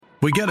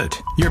We get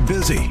it. You're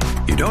busy.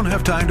 You don't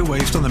have time to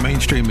waste on the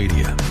mainstream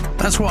media.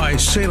 That's why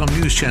Salem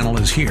News Channel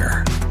is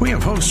here. We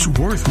have hosts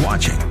worth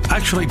watching,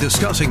 actually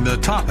discussing the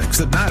topics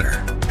that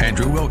matter.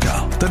 Andrew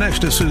Wilkow,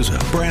 Dinesh D'Souza,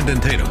 Brandon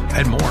Tatum,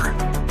 and more.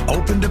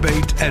 Open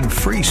debate and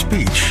free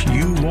speech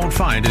you won't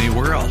find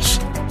anywhere else.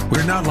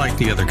 We're not like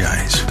the other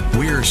guys.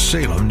 We're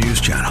Salem News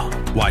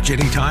Channel. Watch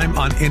anytime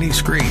on any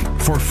screen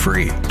for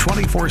free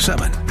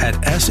 24/7 at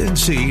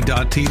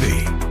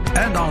snc.tv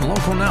and on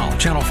Local Now,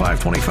 Channel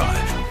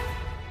 525.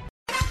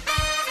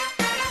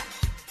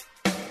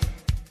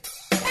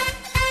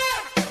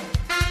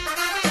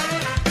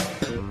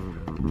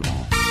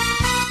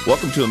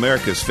 Welcome to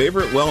America's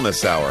favorite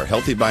wellness hour,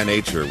 Healthy by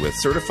Nature, with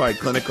certified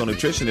clinical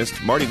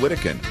nutritionist Marty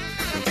Whittakin.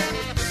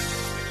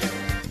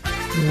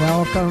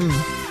 Welcome.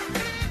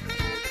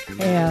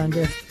 And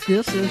if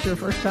this is your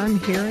first time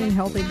hearing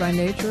Healthy by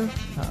Nature,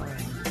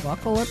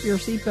 buckle up your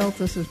seatbelt.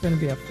 This is going to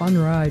be a fun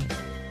ride.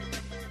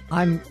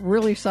 I'm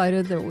really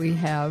excited that we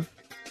have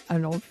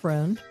an old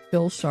friend,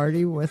 Bill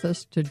Sardi, with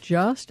us to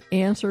just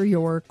answer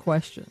your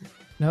questions.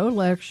 No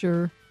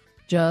lecture,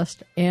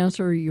 just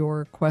answer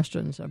your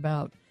questions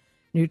about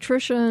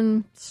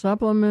nutrition,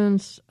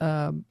 supplements,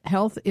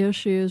 health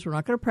issues. We're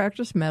not going to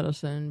practice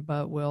medicine,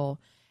 but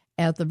we'll,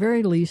 at the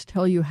very least,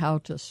 tell you how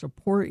to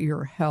support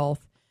your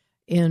health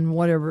in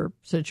whatever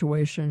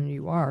situation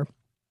you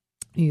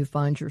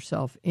find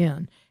yourself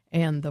in.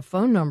 And the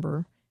phone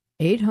number,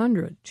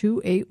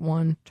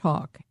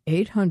 800-281-TALK,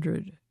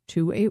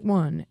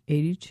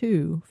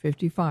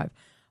 800-281-8255.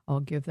 I'll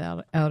give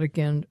that out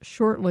again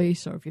shortly,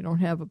 so if you don't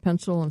have a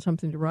pencil and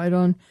something to write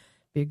on,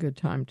 be a good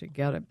time to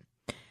get it.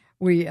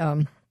 We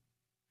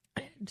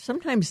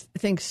sometimes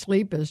think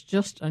sleep is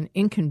just an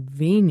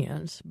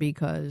inconvenience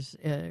because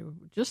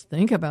just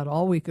think about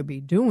all we could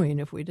be doing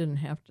if we didn't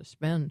have to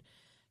spend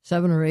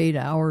 7 or 8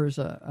 hours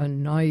a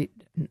night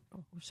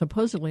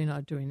supposedly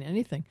not doing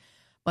anything.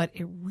 But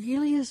it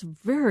really is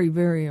very,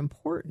 very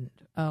important.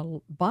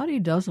 Body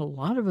does a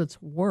lot of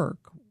its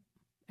work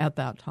at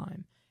that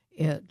time.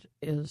 It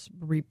is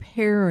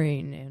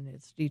repairing and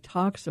it's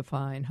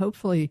detoxifying.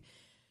 Hopefully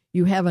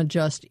you haven't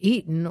just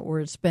eaten or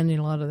it's spending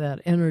a lot of that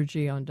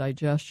energy on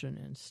digestion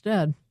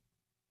instead.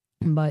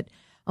 But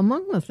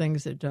among the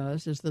things it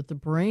does is that the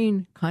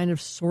brain kind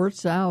of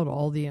sorts out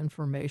all the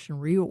information,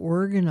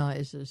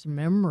 reorganizes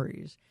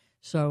memories.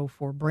 So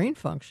for brain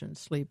function,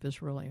 sleep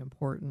is really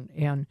important.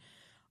 And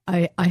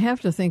I have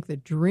to think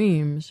that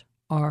dreams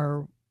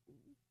are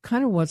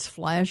kind of what's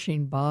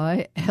flashing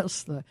by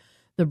as the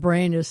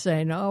brain is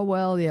saying, oh,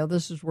 well, yeah,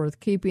 this is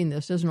worth keeping.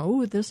 This isn't.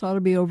 Oh, this ought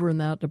to be over in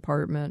that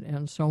department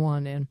and so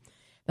on. And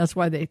that's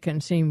why they can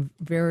seem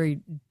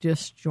very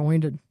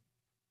disjointed.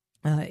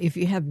 If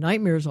you have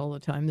nightmares all the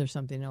time, there's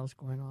something else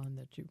going on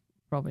that you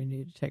probably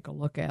need to take a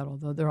look at,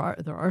 although there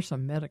are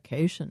some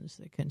medications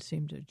that can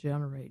seem to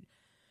generate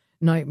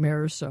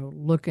nightmares, so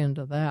look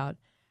into that.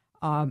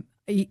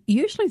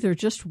 Usually they're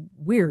just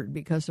weird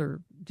because they're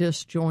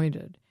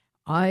disjointed.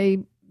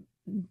 I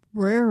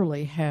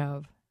rarely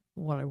have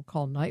what I would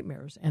call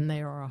nightmares, and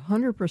they are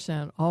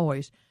 100%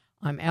 always,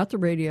 I'm at the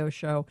radio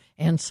show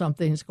and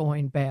something's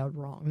going bad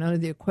wrong. None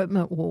of the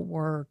equipment will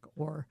work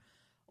or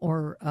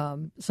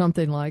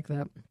something like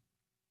that.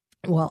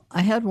 Well,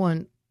 I had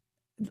one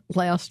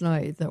last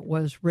night that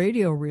was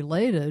radio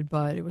related,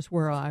 but it was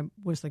where I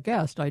was the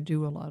guest. I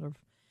do a lot of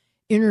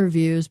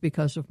interviews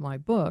because of my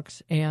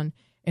books, and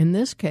in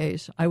this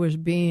case, I was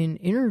being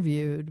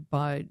interviewed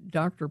by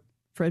Dr.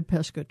 Fred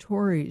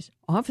Pescatori's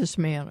office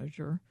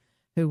manager,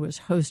 who was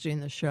hosting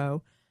the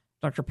show.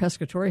 Dr.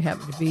 Pescatori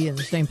happened to be in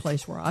the same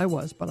place where I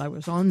was, but I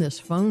was on this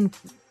phone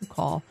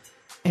call,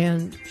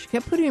 and she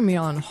kept putting me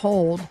on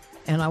hold,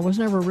 and I was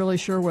never really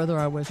sure whether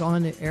I was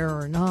on the air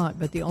or not,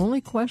 but the only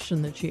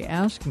question that she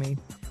asked me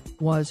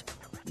was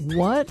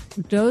what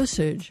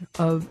dosage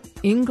of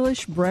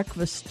English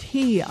breakfast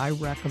tea I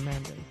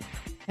recommended.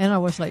 And I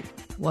was like,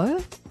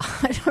 what?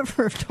 I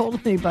never have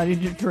told anybody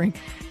to drink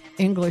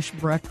English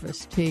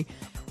breakfast tea.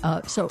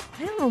 So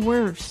I don't know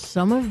where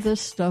some of this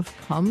stuff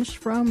comes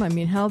from. I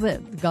mean, how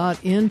that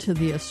got into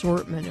the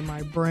assortment in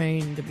my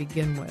brain to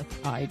begin with,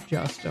 I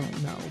just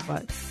don't know.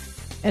 But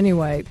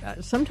anyway,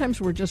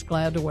 sometimes we're just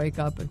glad to wake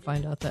up and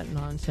find out that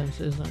nonsense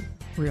isn't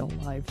real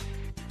life.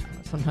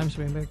 Sometimes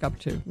we wake up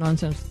to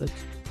nonsense that's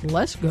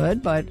less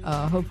good, but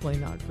hopefully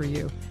not for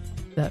you.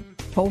 That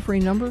toll-free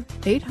number,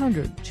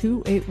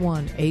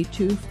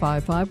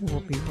 800-281-8255. We'll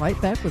be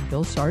right back with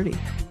Bill Sardi.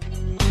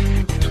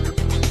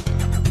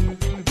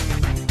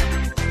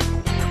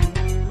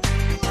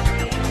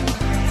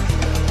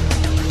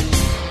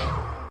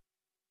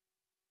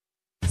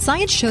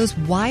 Science shows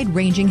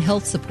wide-ranging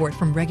health support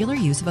from regular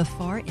use of a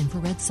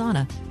far-infrared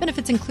sauna.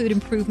 Benefits include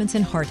improvements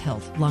in heart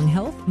health, lung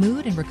health,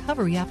 mood, and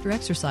recovery after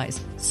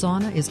exercise.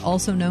 Sauna is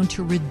also known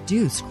to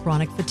reduce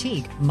chronic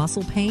fatigue,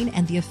 muscle pain,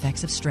 and the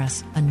effects of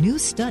stress. A new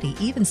study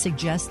even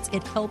suggests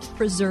it helps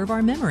preserve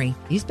our memory.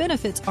 These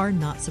benefits are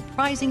not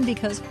surprising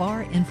because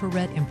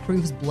far-infrared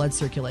improves blood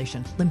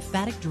circulation,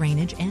 lymphatic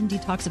drainage, and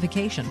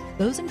detoxification.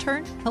 Those in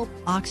turn help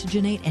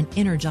oxygenate and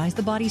energize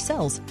the body's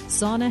cells.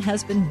 Sauna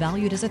has been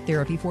valued as a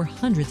therapy for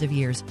hundreds of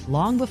years,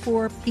 long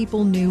before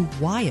people knew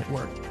why it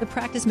worked. The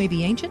practice may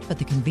be ancient, but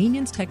the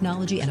convenience,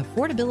 technology, and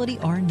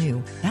affordability are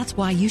new. That's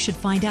why you should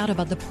find out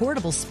about the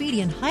portable, speedy,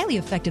 and highly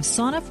effective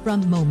sauna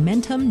from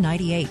Momentum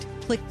 98.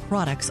 Click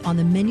products on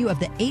the menu of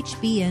the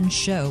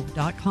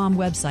hbnshow.com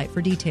website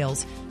for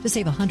details. To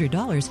save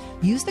 $100,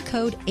 use the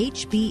code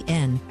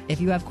HBN.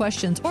 If you have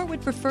questions or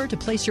would prefer to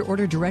place your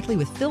order directly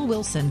with Phil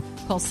Wilson,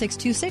 call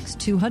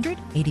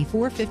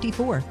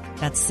 626-200-8454.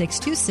 That's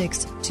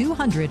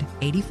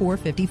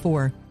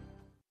 626-200-8454.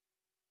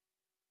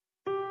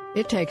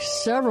 It takes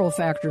several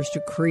factors to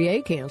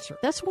create cancer.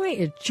 That's why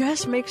it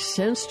just makes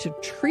sense to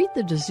treat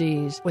the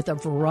disease with a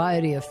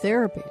variety of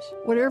therapies.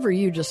 Whatever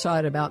you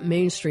decide about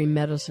mainstream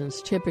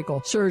medicine's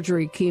typical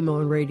surgery,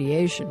 chemo, and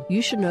radiation,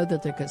 you should know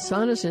that the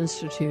Casanas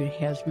Institute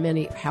has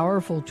many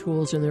powerful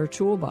tools in their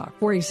toolbox.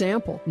 For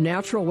example,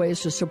 natural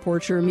ways to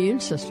support your immune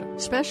system,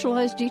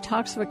 specialized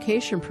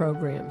detoxification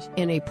programs,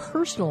 and a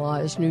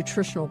personalized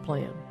nutritional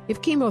plan.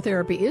 If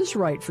chemotherapy is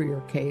right for your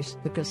case,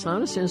 the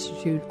Casanas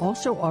Institute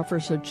also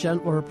offers a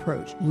gentler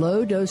approach,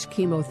 low-dose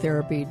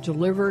chemotherapy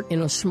delivered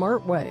in a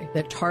smart way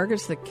that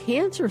targets the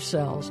cancer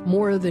cells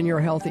more than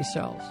your healthy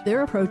cells.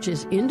 Their approach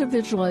is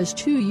individualized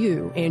to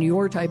you and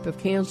your type of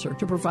cancer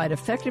to provide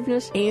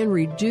effectiveness and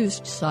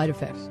reduced side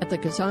effects. At the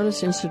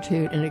Casanas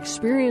Institute, an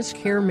experienced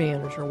care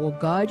manager will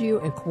guide you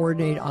and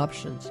coordinate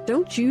options.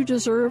 Don't you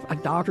deserve a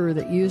doctor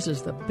that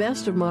uses the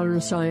best of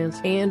modern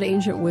science and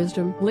ancient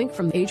wisdom? Link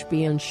from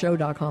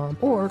hbnshow.com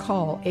or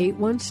call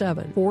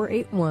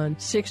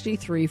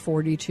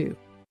 817-481-6342.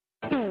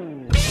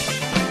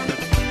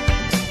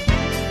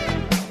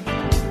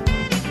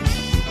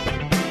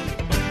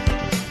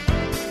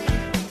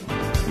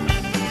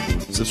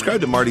 Subscribe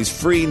to Marty's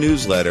free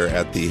newsletter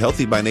at the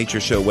Healthy by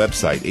Nature Show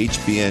website,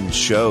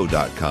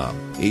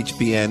 hbnshow.com.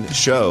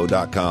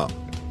 hbnshow.com.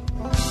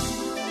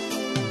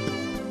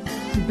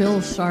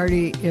 Bill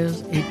Sardi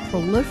is a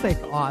prolific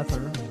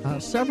author,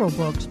 several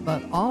books,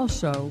 but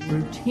also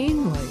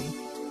routinely,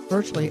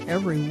 virtually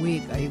every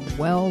week, a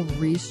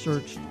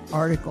well-researched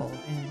article,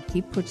 and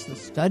he puts the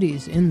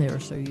studies in there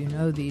so you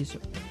know these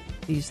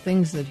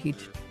things that he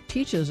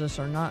teaches us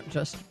are not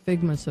just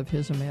figments of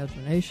his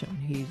imagination.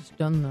 He's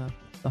done the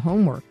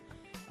homework.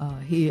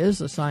 He is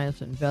a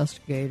science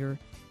investigator,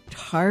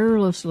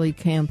 tirelessly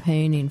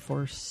campaigning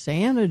for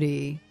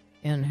sanity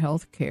in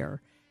healthcare,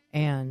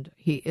 and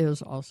he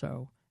is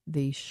also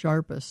the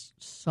sharpest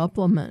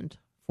supplement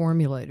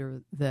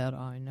formulator that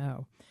I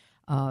know.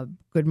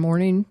 Good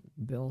morning,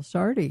 Bill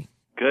Sardi.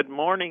 Good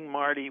morning,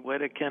 Marty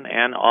Whittakin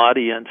and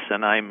audience,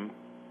 and I'm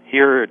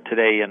here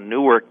today in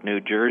Newark, New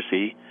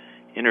Jersey,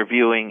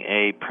 interviewing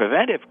a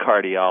preventive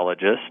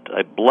cardiologist,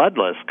 a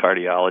bloodless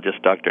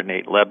cardiologist, Dr.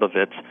 Nate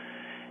Lebovitz,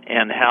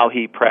 and how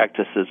he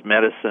practices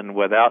medicine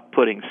without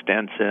putting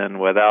stents in,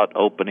 without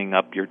opening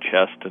up your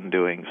chest and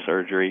doing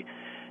surgery,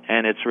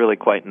 and it's really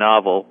quite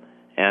novel.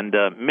 And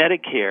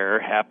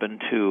Medicare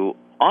happened to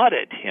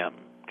audit him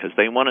because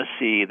they want to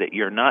see that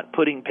you're not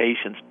putting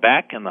patients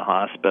back in the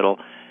hospital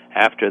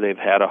after they've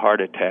had a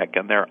heart attack.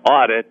 And their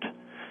audit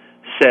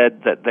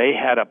said that they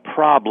had a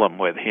problem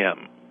with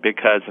him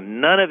because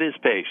none of his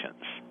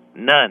patients,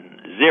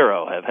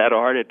 zero, have had a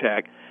heart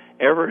attack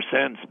ever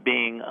since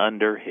being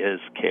under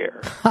his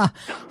care.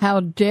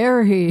 How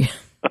dare he?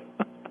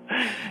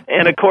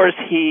 And, of course,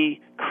 he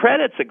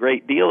credits a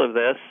great deal of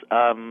this.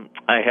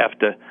 I have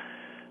to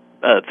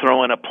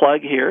throw in a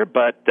plug here,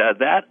 but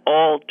that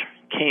all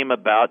came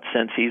about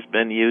since he's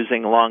been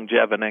using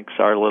Longevinix,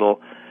 our little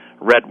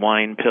red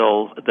wine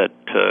pill that,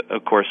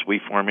 of course, we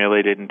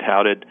formulated and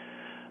touted.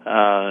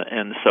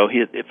 And so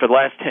for the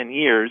last 10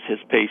 years, his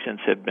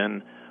patients have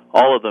been,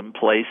 all of them,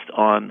 placed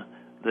on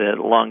the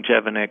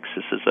Longevinix.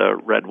 This is a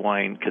red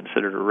wine,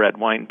 considered a red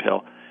wine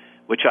pill,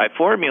 which I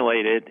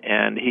formulated,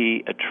 and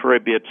he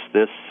attributes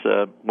this,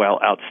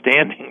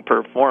 outstanding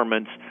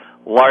performance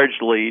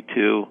largely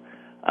to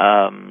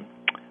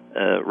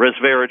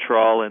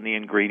resveratrol and the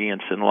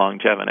ingredients in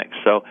Longevinix.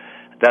 So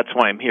that's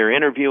why I'm here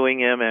interviewing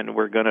him, and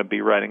we're going to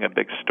be writing a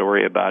big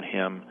story about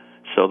him.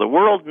 So the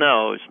world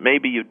knows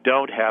maybe you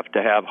don't have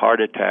to have heart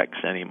attacks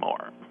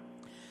anymore.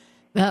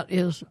 That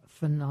is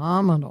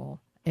phenomenal.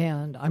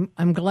 And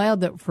I'm glad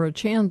that for a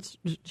change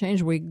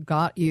we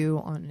got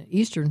you on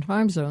Eastern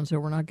time zone, so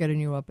we're not getting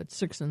you up at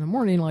 6 a.m.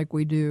 like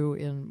we do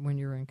when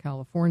you're in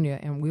California.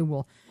 And we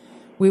will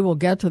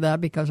get to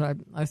that because I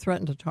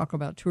threatened to talk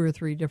about 2 or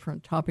 3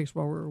 different topics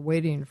while we're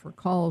waiting for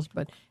calls.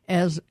 But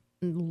as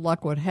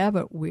luck would have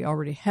it, we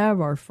already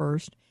have our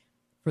first.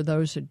 For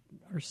those who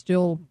are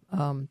still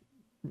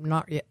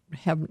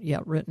haven't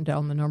yet written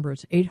down the number,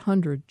 it's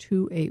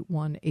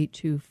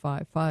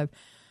 800-281-8255.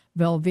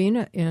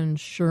 Velveena in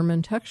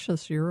Sherman,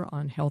 Texas, you're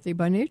on Healthy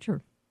by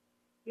Nature.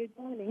 Good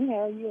morning.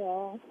 How are you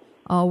all?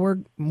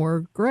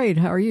 We're great.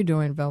 How are you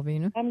doing,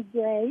 Velveena? I'm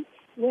great.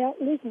 Well,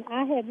 listen,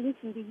 I have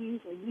listened to you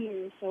for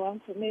years, so I'm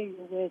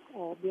familiar with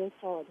Bill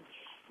Sardi.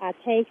 I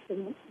take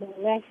the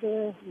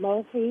molecular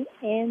multi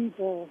and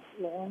the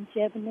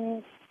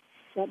Longevinex,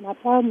 but my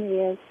problem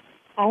is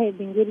I have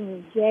been getting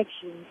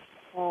injections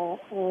of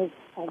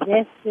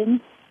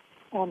Avestin.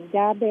 I'm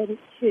diabetic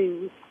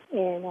too,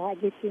 and I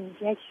get the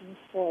injections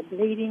for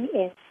bleeding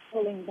and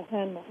pulling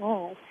behind my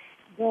eyes.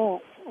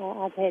 But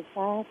I've had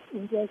 5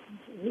 injections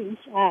in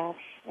each eye,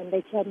 and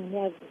they tell me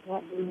now that it's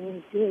not doing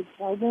any good.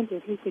 So I wonder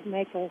if you could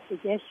make a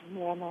suggestion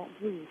what I might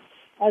do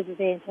other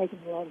than taking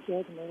the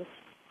Longevinex.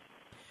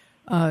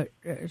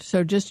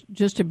 So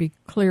just to be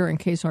clear, in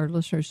case our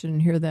listeners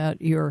didn't hear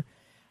that, you're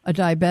a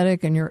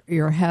diabetic and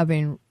you're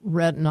having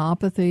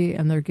retinopathy,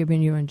 and they're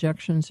giving you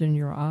injections in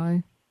your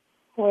eye?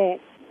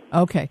 Correct.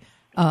 Okay.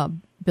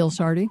 Bill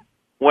Sardi?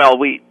 Well,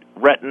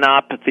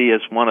 retinopathy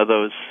is one of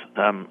those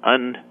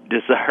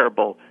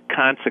undesirable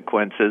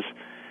consequences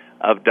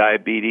of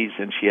diabetes,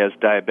 and she has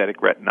diabetic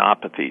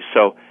retinopathy.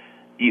 So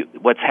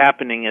what's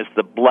happening is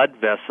the blood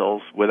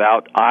vessels,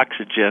 without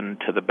oxygen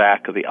to the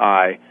back of the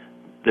eye,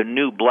 the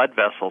new blood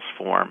vessels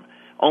form,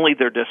 only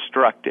they're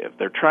destructive.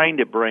 They're trying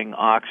to bring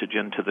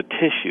oxygen to the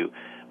tissue,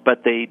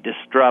 but they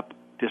destruct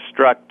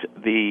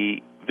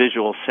the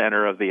visual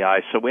center of the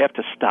eye, so we have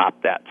to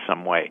stop that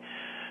some way.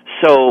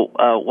 So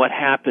what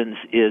happens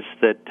is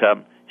that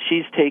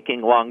she's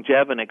taking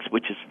Longevinex,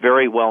 which is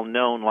very well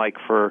known, like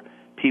for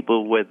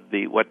people with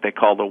what they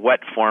call the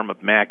wet form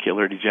of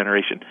macular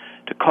degeneration,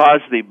 to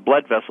cause the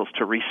blood vessels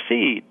to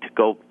recede,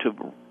 to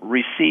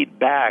recede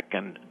back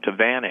and to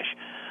vanish.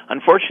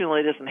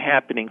 Unfortunately, it isn't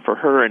happening for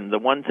her, and the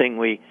one thing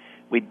we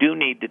do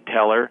need to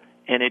tell her,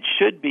 and it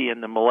should be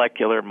in the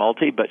molecular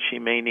multi, but she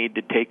may need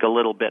to take a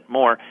little bit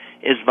more,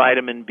 is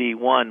vitamin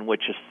B1,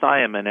 which is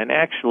thiamine. And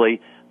actually,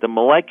 the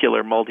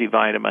molecular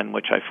multivitamin,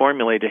 which I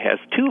formulated, has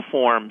 2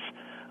 forms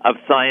of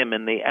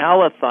thiamine, the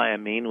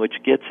allethiamine,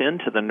 which gets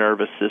into the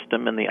nervous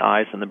system and the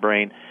eyes and the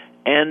brain,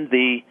 and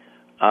the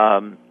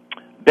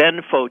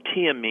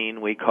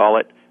benfotiamine, we call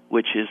it,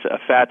 which is a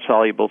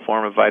fat-soluble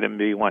form of vitamin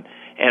B1.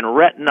 And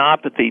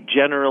retinopathy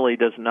generally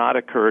does not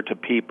occur to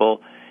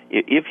people.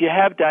 If you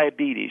have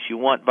diabetes, you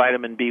want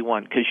vitamin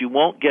B1 because you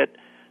won't get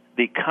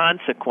the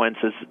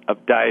consequences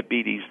of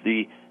diabetes.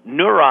 The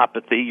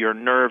neuropathy, your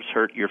nerves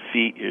hurt, your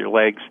feet, your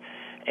legs,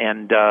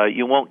 and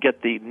you won't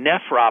get the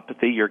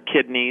nephropathy, your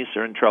kidneys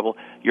are in trouble.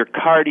 Your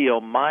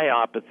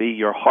cardiomyopathy,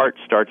 your heart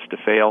starts to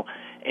fail,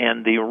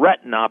 and the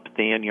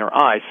retinopathy in your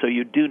eyes. So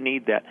you do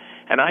need that.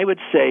 And I would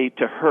say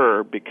to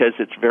her, because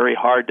it's very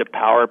hard to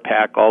power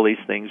pack all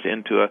these things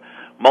into a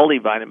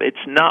multivitamin,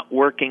 it's not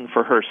working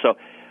for her. So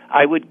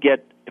I would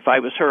get, if I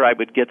was her, I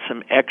would get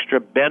some extra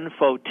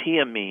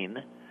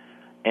benfotiamine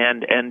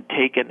and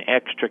take an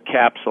extra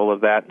capsule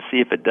of that and see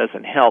if it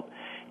doesn't help.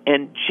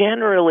 And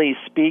generally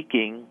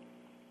speaking,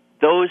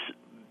 those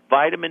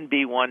vitamin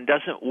B1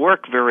 doesn't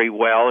work very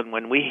well, and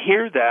when we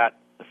hear that,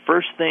 the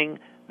first thing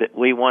that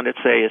we want to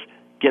say is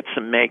get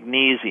some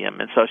magnesium.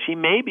 And so she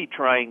may be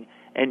trying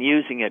and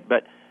using it,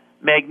 but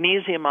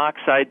magnesium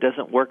oxide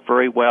doesn't work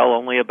very well.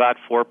 Only about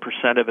 4%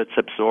 of it's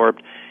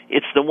absorbed.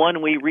 It's the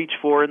one we reach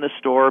for in the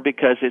store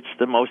because it's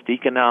the most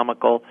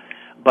economical,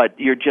 but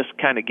you're just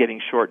kind of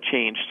getting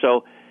shortchanged.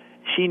 So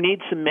she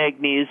needs some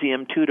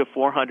magnesium, 200 to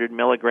 400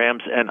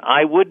 milligrams, and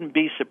I wouldn't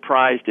be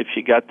surprised if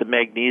she got the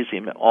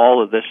magnesium and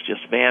all of this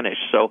just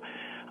vanished. So,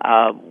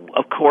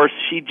 of course,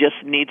 she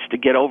just needs to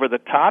get over the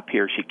top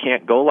here. She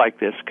can't go like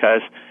this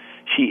because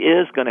she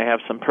is going to have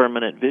some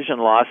permanent vision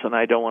loss, and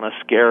I don't want to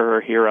scare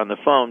her here on the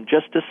phone.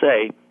 Just to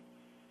say,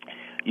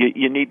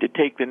 you need to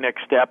take the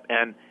next step,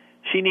 and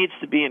she needs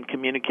to be in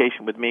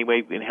communication with me.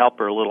 We can help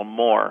her a little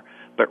more.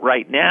 But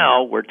right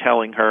now, we're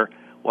telling her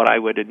what I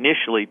would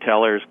initially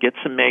tell her is get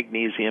some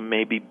magnesium,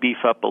 maybe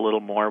beef up a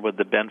little more with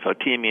the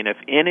benfotiamine. If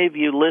any of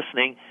you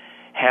listening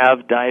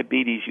have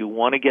diabetes, you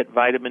want to get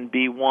vitamin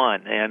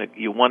B1, and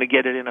you want to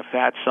get it in a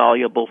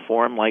fat-soluble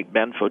form like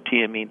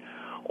benfotiamine,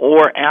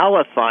 or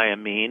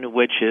allethiamine,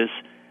 which is,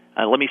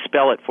 let me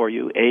spell it for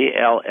you,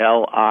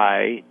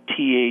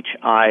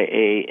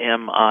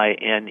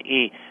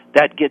 ALLITHIAMINE.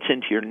 That gets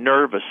into your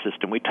nervous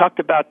system. We talked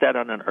about that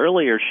on an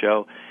earlier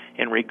show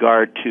in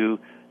regard to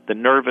the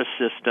nervous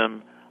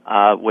system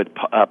with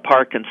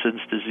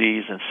Parkinson's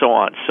disease and so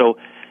on. So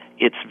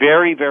it's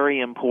very, very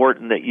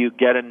important that you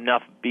get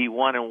enough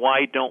B1. And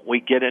why don't we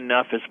get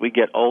enough as we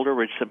get older?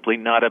 We're simply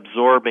not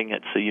absorbing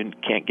it, so you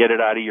can't get it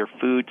out of your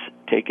foods.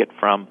 Take it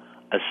from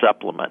a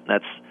supplement.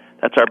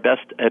 That's our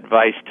best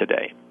advice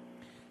today.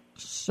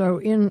 So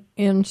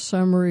in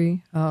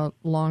summary,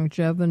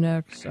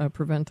 Longevinex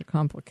prevent the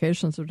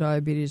complications of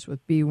diabetes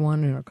with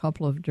B1 in a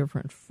couple of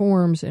different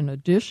forms, in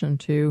addition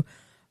to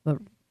the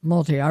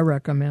multi I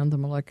recommend, the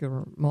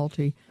molecular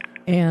multi,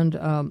 and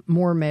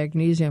more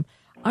magnesium.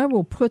 I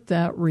will put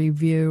that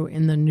review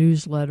in the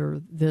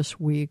newsletter this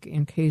week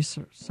in case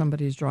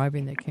somebody's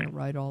driving, they can't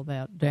write all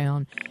that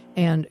down.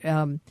 And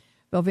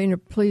Belvina,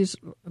 please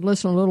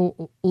listen a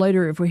little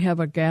later if we have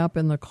a gap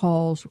in the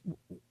calls.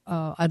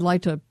 I'd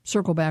like to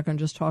circle back and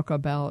just talk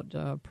about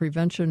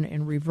prevention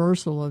and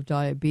reversal of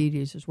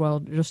diabetes as well.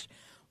 Just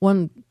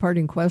one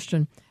parting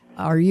question.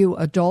 Are you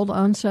adult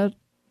onset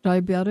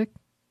diabetic?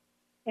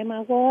 Am I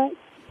what?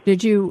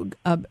 Did you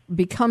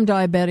become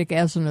diabetic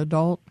as an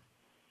adult?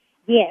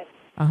 Yes.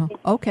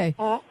 Okay.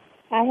 I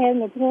had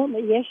an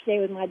appointment yesterday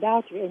with my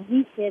doctor, and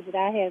he said that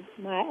I have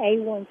my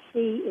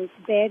A1C is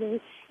better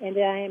and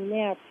that I am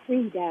now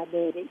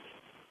pre-diabetic.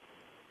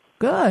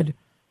 Good.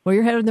 Well,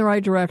 you're headed in the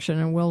right direction,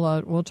 and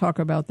we'll talk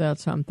about that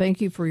some.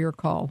 Thank you for your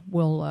call.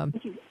 We'll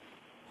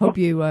hope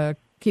you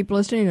keep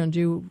listening and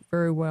do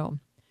very well.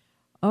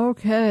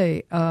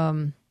 Okay.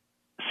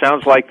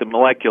 Sounds like the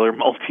molecular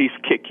multi's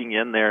kicking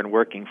in there and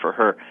working for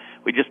her.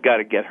 We just got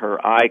to get her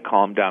eye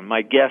calmed down.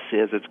 My guess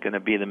is it's going to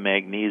be the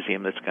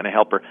magnesium that's going to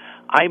help her.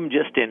 I'm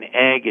just in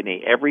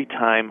agony every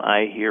time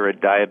I hear a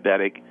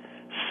diabetic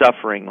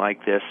suffering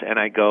like this, and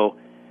I go,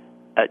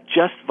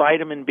 just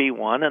vitamin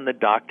B1, and the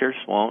doctors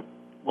won't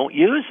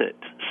use it.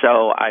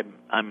 So I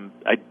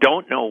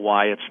don't know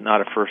why it's not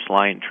a first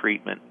line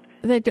treatment.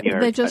 They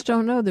just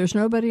don't know. There's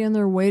nobody in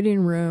their waiting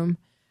room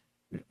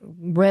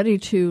ready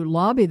to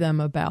lobby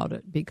them about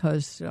it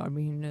because,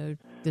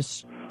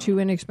 it's too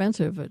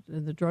inexpensive.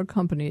 The drug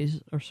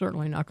companies are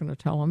certainly not going to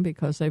tell them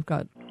because they've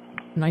got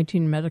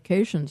 19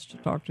 medications to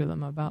talk to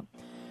them about.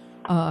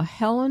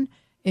 Helen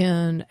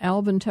in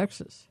Alvin,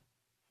 Texas.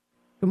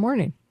 Good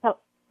morning.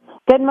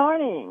 Good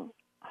morning.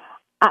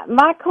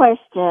 My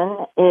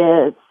question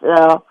is,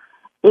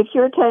 if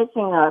you're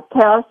taking a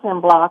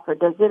calcium blocker,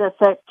 does it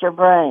affect your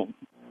brain?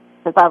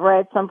 Because I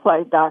read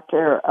someplace,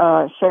 Dr.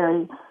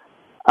 Sherry,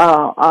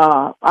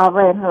 I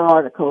read her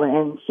article,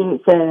 and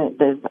she said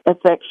it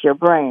affects your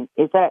brain.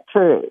 Is that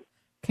true?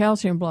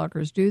 Calcium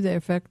blockers, do they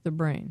affect the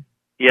brain?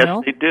 Yes,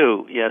 they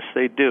do. Yes,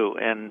 they do.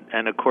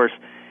 And of course,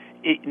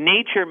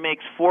 nature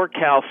makes 4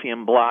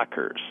 calcium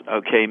blockers,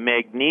 okay,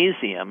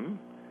 magnesium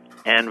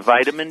and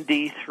vitamin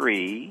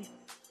D3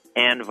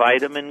 and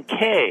vitamin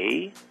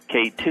K,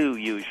 K2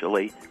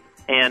 usually,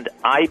 and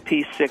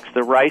IP6,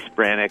 the rice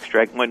bran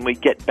extract. When we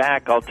get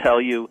back, I'll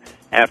tell you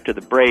after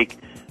the break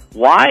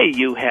why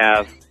you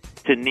have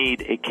to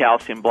need a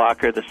calcium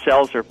blocker. The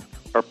cells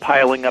are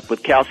piling up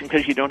with calcium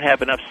because you don't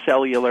have enough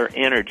cellular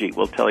energy.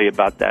 We'll tell you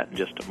about that in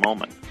just a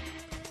moment.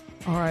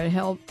 All right,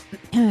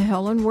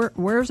 Helen,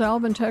 where's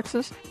Alvin,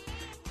 Texas?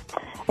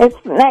 It's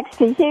next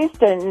to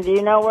Houston. Do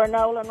you know where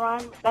Nolan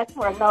Ryan? That's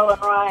where Nolan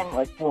Ryan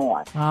was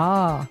born.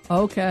 Ah,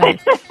 okay.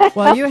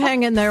 Well, you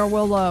hang in there.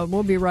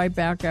 We'll be right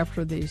back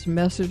after these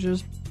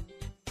messages.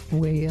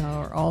 We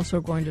are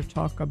also going to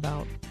talk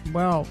about,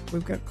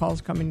 we've got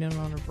calls coming in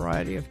on a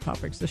variety of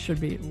topics. This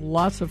should be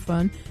lots of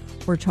fun.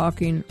 We're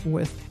talking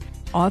with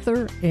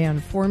author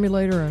and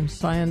formulator and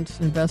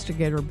science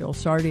investigator Bill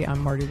Sardi. I'm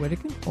Marty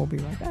Whittekin. We'll be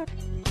right back.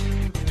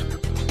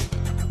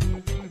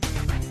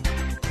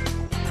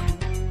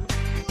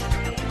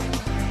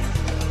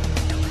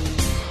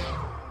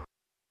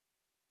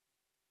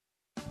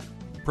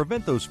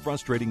 Prevent those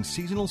frustrating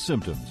seasonal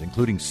symptoms,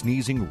 including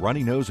sneezing,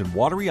 runny nose, and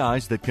watery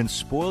eyes that can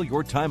spoil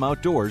your time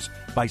outdoors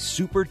by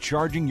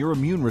supercharging your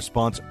immune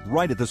response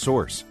right at the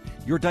source,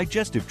 your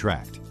digestive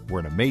tract, where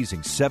an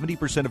amazing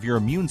 70% of your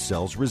immune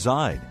cells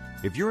reside.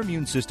 If your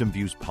immune system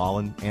views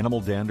pollen,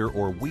 animal dander,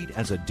 or wheat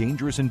as a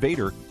dangerous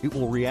invader, it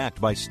will react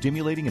by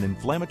stimulating an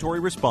inflammatory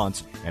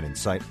response and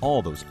incite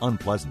all those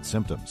unpleasant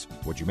symptoms.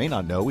 What you may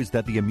not know is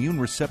that the immune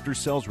receptor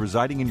cells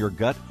residing in your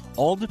gut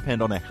all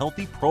depend on a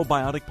healthy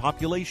probiotic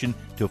population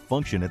to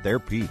function at their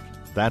peak.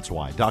 That's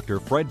why Dr.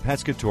 Fred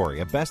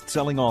Pescatore, a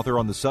best-selling author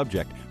on the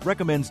subject,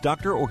 recommends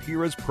Dr.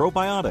 Ohhira's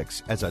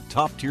Probiotics as a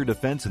top-tier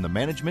defense in the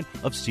management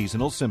of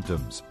seasonal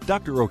symptoms.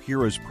 Dr.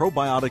 Ohhira's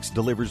Probiotics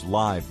delivers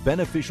live,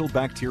 beneficial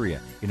bacteria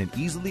in an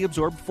easily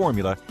absorbed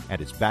formula and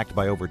is backed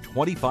by over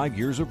 25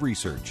 years of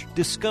research.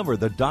 Discover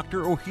the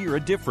Dr.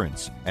 Ohhira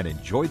difference and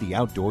enjoy the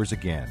outdoors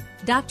again.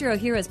 Dr.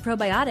 Ohhira's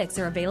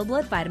Probiotics are available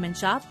at Vitamin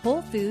Shop,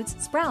 Whole Foods,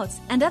 Sprouts,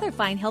 and other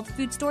fine health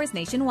food stores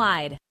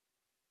nationwide.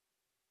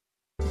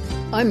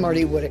 I'm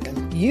Marty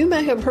Whittekin. You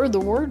may have heard the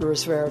word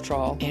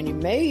resveratrol, and you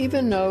may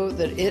even know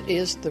that it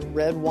is the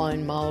red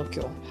wine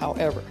molecule.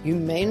 However, you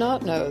may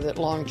not know that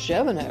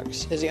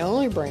Longevinex is the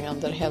only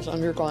brand that has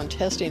undergone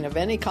testing of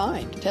any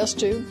kind, test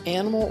tube,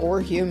 animal,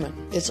 or human.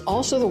 It's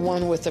also the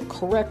one with the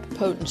correct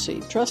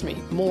potency. Trust me,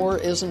 more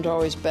isn't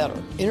always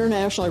better.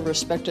 Internationally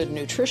respected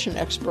nutrition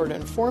expert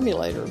and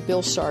formulator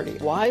Bill Sardi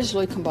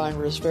wisely combined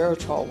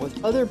resveratrol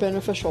with other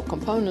beneficial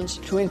components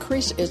to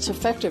increase its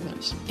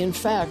effectiveness. In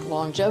fact,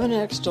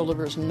 Longevinex delivers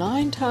delivers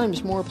 9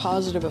 times more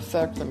positive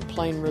effect than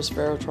plain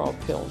resveratrol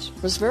pills.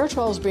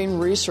 Resveratrol is being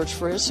researched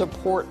for its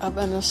support of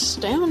an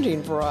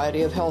astounding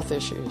variety of health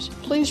issues.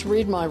 Please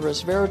read my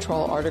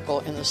resveratrol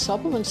article in the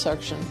supplement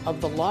section of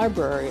the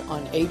library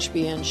on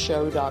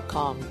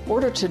hbnshow.com.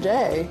 Order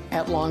today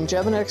at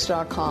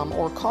longevinex.com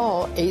or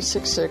call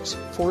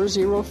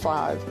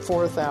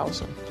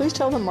 866-405-4000. Please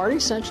tell them Marty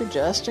sent you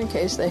just in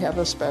case they have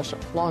a special.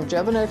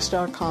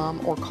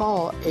 longevinex.com or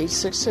call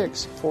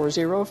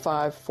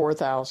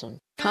 866-405-4000.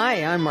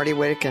 Hi, I'm Marty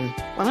Whittakin.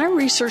 When I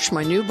researched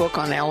my new book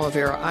on aloe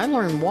vera, I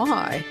learned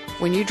why.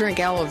 When you drink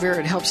aloe vera,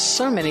 it helps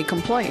so many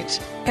complaints.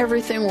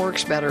 Everything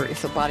works better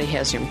if the body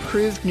has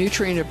improved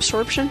nutrient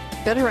absorption,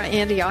 better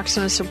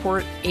antioxidant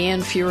support,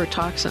 and fewer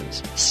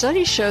toxins.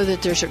 Studies show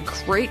that there's a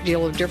great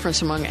deal of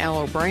difference among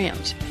aloe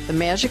brands. The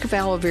magic of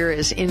aloe vera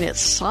is in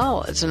its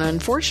solids, and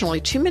unfortunately,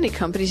 too many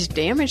companies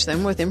damage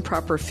them with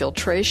improper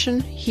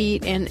filtration,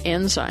 heat, and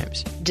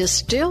enzymes.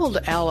 Distilled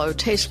aloe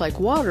tastes like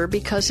water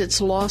because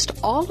it's lost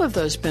all of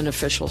those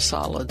beneficial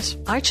solids.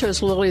 I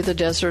chose Lily of the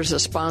Desert as a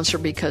sponsor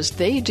because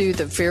they do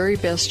the very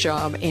best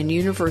job, and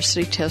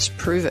university tests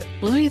prove it.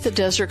 Lily of the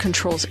Desert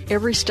controls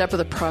every step of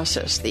the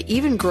process. They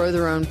even grow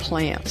their own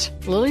plants.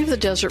 Lily of the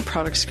Desert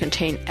products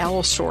contain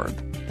Allosorb.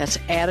 That's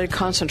added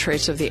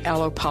concentrates of the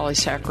aloe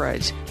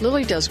polysaccharides.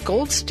 Lilly does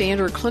gold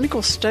standard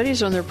clinical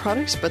studies on their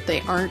products, but they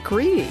aren't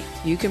greedy.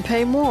 You can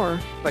pay more,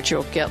 but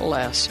you'll get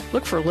less.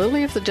 Look for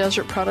Lily of the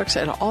Desert products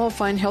at all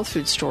fine health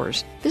food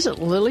stores. Visit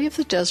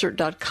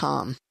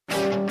lilyofthedesert.com.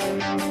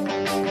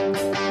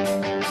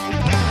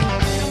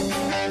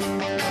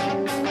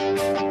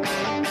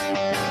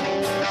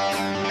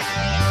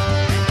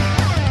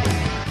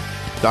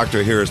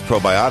 Dr. Ohhira's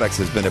Probiotics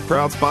has been a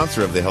proud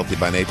sponsor of the Healthy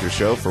by Nature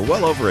show for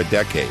well over a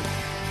decade.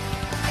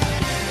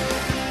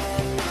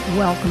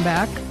 Welcome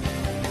back.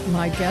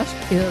 My guest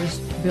is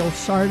Bill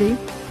Sardi.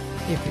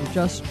 If you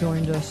just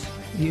joined us,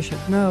 you should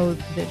know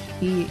that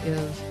he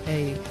is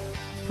a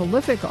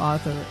prolific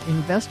author,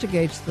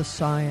 investigates the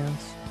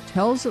science,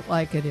 tells it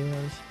like it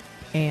is,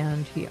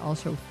 and he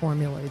also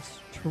formulates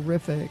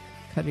terrific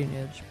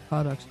cutting-edge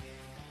products.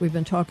 We've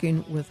been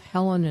talking with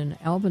Helen in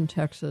Alvin,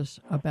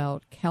 Texas,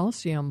 about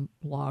calcium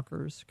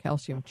blockers,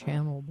 calcium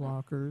channel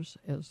blockers,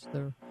 as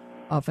they're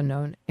often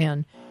known.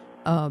 And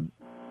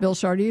Bill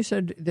Sardi, you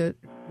said that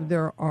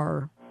there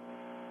are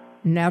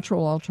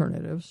natural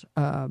alternatives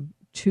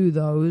to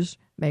those,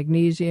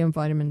 magnesium,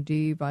 vitamin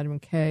D, vitamin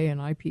K,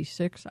 and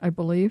IP6, I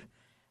believe,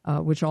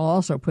 which I'll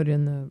also put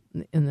in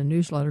the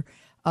newsletter.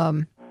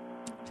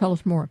 Tell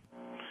us more.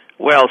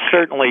 Well,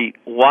 certainly,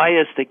 why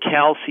is the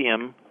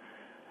calcium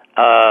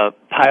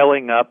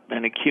piling up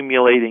and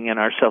accumulating in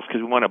our cells?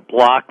 Because we want to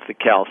block the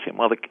calcium.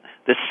 Well,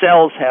 the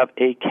cells have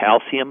a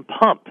calcium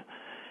pump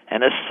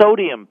and a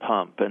sodium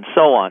pump and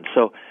so on.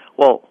 So,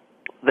 well,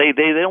 they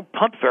don't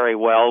pump very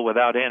well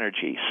without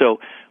energy. So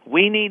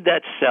we need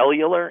that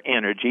cellular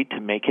energy to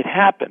make it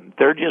happen.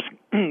 They're just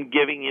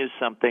giving you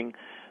something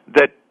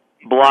that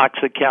blocks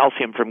the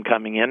calcium from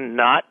coming in,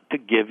 not to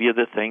give you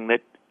the thing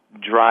that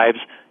drives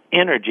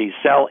energy.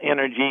 Cell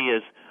energy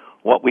is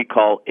what we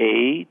call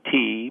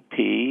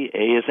ATP.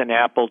 A is in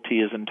apple,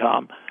 T is in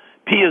Tom,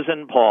 P is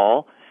in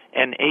Paul,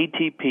 and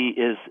ATP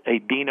is a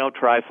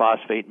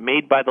dinotriphosphate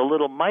made by the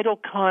little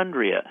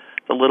mitochondria,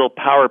 the little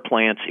power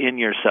plants in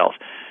your cells.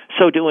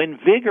 So to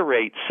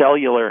invigorate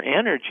cellular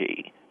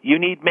energy, you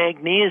need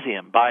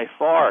magnesium by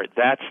far.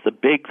 That's the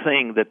big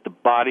thing that the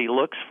body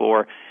looks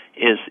for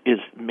is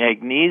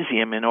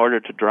magnesium in order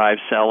to drive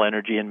cell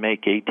energy and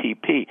make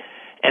ATP.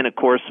 And, of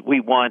course, we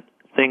want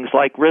things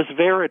like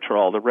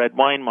resveratrol, the red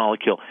wine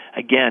molecule.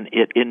 Again,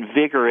 it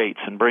invigorates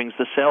and brings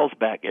the cells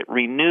back. It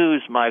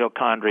renews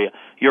mitochondria.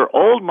 Your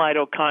old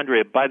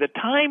mitochondria, by the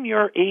time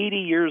you're 80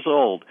 years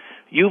old,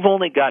 you've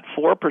only got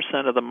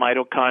 4% of the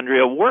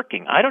mitochondria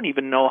working. I don't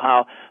even know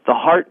how the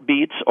heart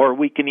beats, or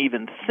we can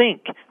even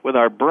think with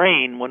our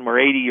brain when we're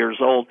 80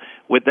 years old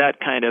with that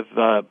kind of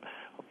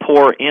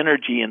poor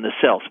energy in the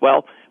cells.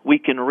 Well, we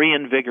can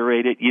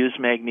reinvigorate it, use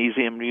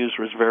magnesium, use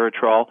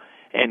resveratrol,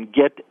 and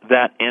get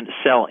that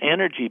cell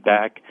energy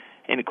back.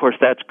 And, of course,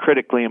 that's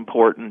critically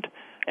important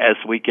as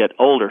we get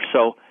older.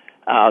 So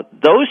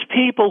those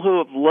people who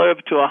have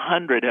lived to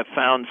 100 have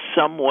found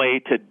some way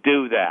to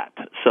do that.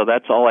 So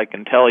that's all I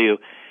can tell you.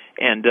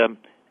 And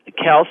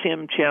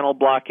calcium channel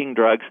blocking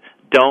drugs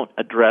don't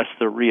address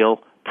the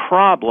real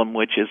problem,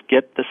 which is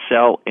get the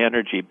cell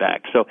energy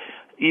back. So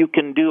you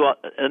can do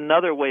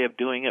another way of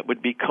doing it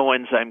would be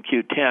coenzyme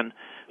Q10,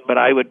 but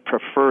I would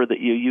prefer that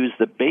you use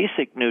the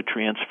basic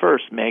nutrients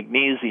first,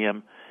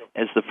 magnesium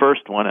as the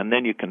first one, and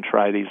then you can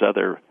try these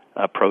other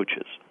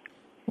approaches.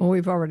 Well,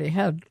 we've already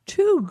had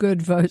 2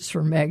 good votes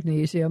for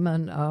magnesium,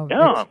 and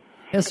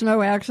it's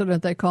no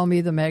accident they call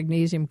me the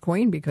magnesium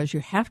queen, because you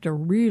have to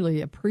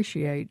really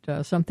appreciate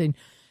something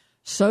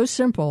so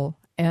simple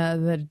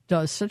and that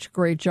does such a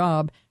great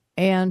job,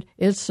 and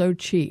it's so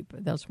cheap.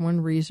 That's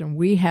one reason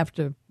we have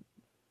to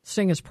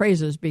sing its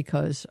praises,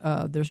 because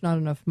there's not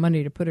enough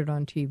money to put it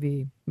on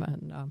TV.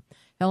 And,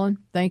 Helen,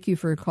 thank you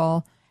for your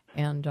call,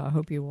 and I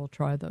hope you will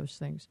try those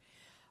things.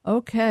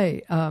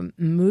 Okay,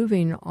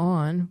 moving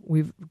on.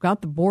 We've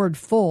got the board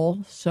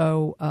full,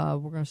 so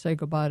we're going to say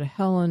goodbye to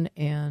Helen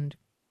and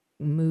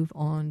move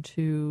on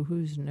to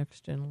who's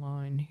next in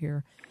line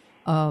here.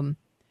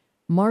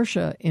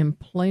 Marcia in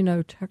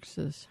Plano,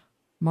 Texas.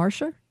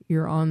 Marcia,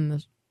 you're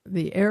on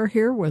the air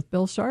here with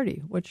Bill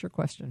Sardi. What's your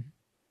question?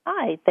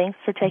 Hi, thanks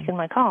for taking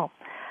my call.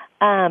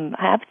 I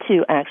have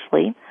two,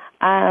 actually.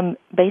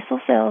 Basal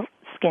cell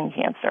skin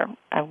cancer.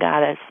 I've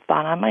got a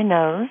spot on my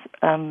nose,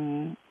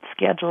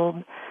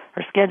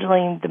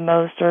 scheduling the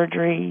Mohs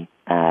surgery,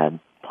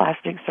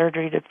 plastic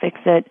surgery to fix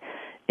it.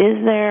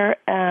 Is there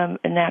a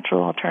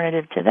natural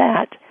alternative to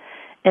that?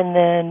 And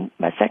then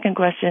my second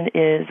question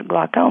is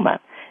glaucoma.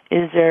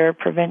 Is there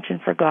prevention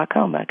for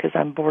glaucoma? Because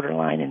I'm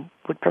borderline and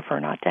would prefer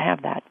not to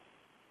have that.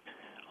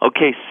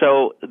 Okay,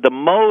 so the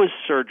Mohs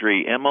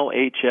surgery,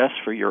 MOHS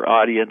for your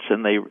audience,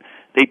 and they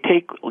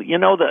take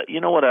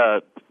what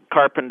a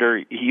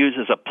carpenter, he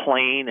uses a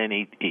plane and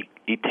he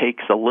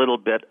takes a little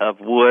bit of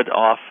wood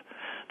off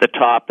the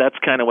top. That's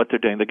kind of what they're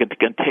doing. They're going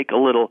to take a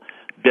little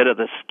bit of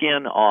the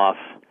skin off,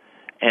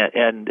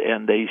 and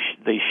they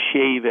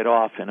shave it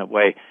off in a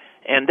way.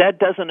 And that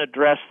doesn't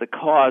address the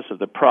cause of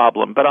the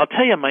problem. But I'll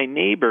tell you, my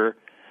neighbor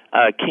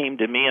came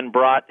to me and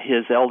brought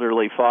his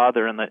elderly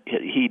father, and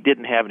he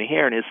didn't have any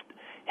hair, and his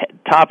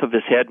top of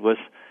his head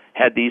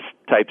had these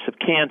types of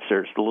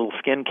cancers, the little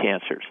skin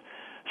cancers.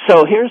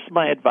 So here's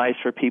my advice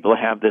for people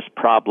who have this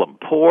problem.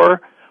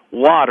 Pour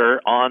water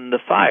on the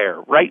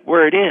fire, right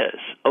where it is.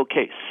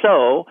 Okay,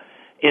 so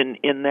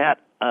in that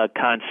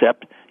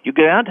concept, you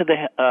go down to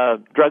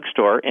the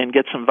drugstore and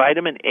get some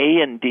vitamin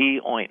A and D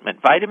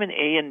ointment. Vitamin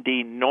A and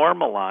D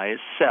normalize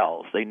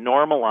cells. They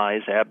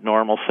normalize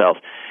abnormal cells.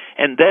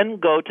 And then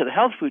go to the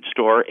health food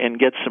store and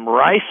get some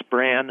rice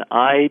bran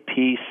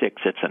IP6.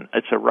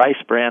 It's a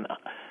rice bran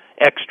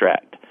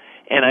extract.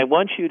 And I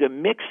want you to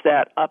mix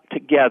that up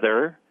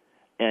together.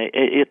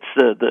 It's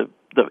the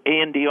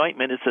A&D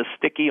ointment is a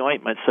sticky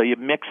ointment, so you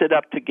mix it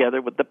up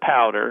together with the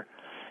powder,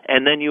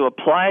 and then you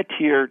apply it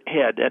to your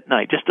head at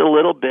night, just a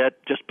little bit,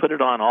 just put it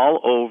on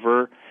all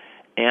over,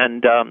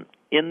 and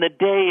in the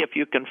day, if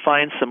you can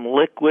find some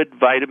liquid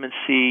vitamin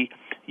C,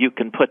 you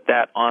can put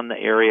that on the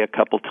area a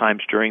couple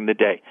times during the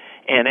day.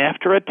 And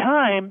after a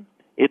time,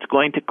 it's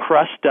going to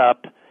crust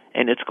up,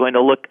 and it's going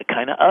to look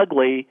kind of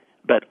ugly,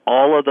 but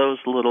all of those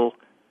little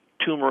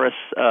tumorous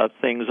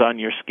things on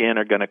your skin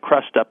are going to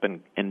crust up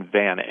and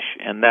vanish.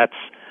 And that's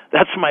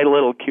my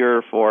little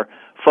cure for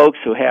folks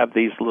who have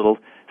these little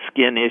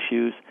skin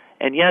issues.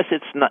 And yes,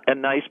 it's a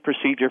nice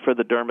procedure for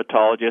the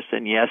dermatologist,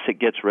 and yes, it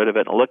gets rid of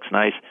it and it looks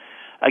nice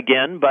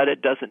again, but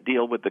it doesn't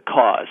deal with the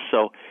cause.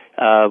 So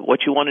what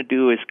you want to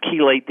do is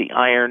chelate the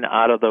iron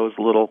out of those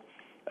little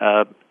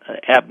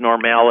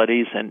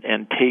abnormalities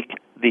and take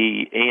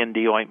the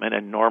A&D ointment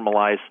and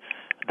normalize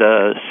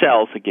the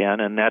cells again,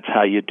 and that's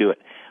how you do it.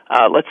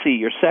 Let's see,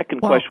 your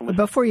second question was...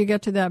 Before you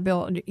get to that,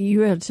 Bill,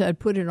 you had said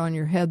put it on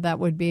your head. That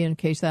would be in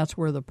case that's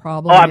where the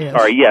problem is. Oh, I'm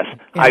sorry, yes.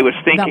 Yeah, I was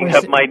thinking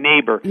of my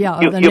neighbor.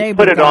 Yeah, you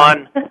put it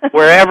on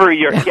wherever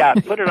you're... Yeah,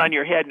 put it on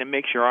your head and it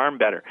makes your arm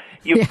better.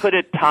 You put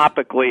it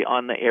topically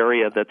on the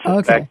area that's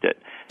affected.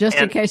 Just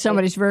in case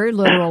somebody's very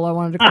literal, I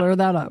wanted to clear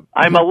that up.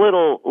 I'm a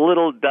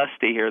little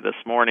dusty here this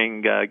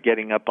morning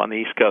getting up on the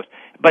East Coast.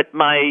 But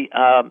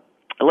my...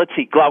 let's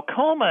see,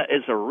 glaucoma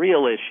is a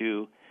real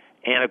issue.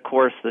 And, of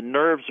course, the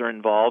nerves are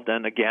involved.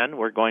 And, again,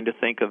 we're going to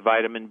think of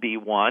vitamin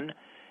B1.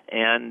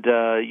 And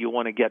you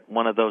want to get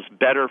one of those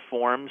better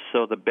forms,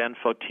 so the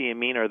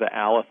benfotiamine or the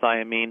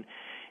allethiamine.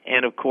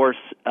 And, of course,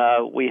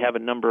 we have a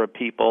number of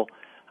people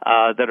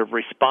that have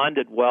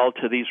responded well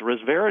to these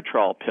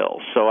resveratrol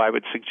pills. So I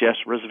would suggest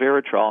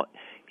resveratrol.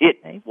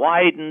 It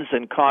widens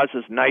and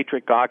causes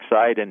nitric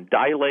oxide and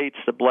dilates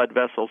the blood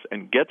vessels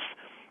and gets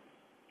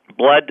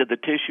blood to the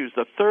tissues.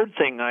 The third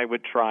thing I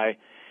would try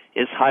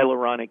is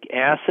hyaluronic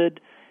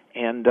acid,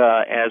 and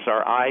as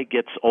our eye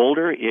gets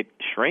older, it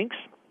shrinks.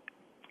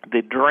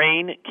 The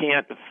drain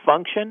can't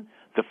function.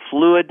 The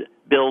fluid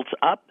builds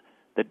up.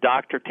 The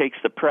doctor takes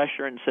the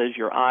pressure and says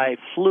your eye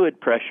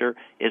fluid pressure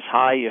is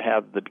high. You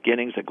have the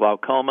beginnings of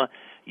glaucoma.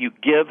 You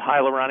give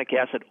hyaluronic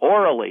acid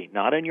orally,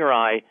 not in your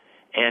eye,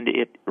 and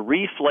it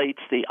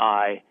reflates the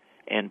eye,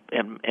 and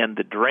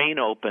the drain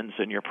opens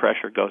and your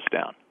pressure goes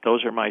down.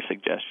 Those are my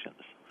suggestions.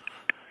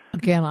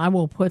 Again, I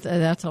will put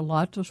that's a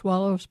lot to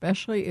swallow,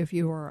 especially if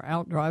you are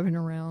out driving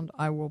around.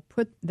 I will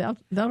put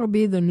that'll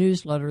be the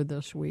newsletter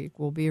this week.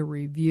 Will be a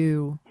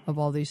review of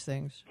all these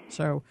things.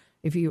 So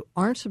if you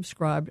aren't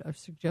subscribed, I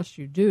suggest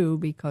you do,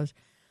 because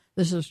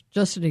this is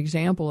just an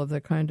example of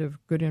the kind of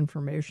good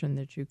information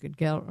that you could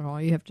get. And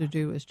all you have to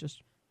do is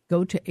just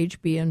go to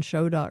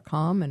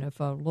hbnshow.com, and if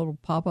a little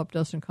pop-up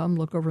doesn't come,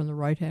 look over in the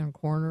right-hand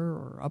corner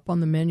or up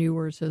on the menu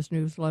where it says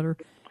newsletter.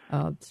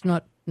 It's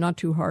not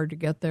too hard to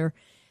get there.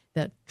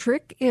 That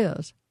trick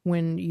is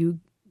when you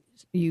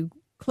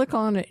click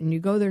on it and you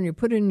go there and you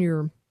put in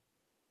your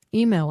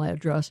email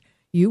address,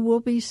 you will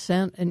be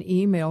sent an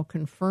email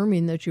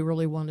confirming that you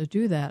really want to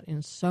do that.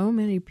 And so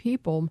many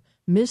people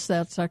miss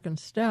that second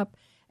step,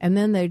 and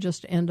then they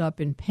just end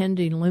up in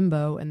pending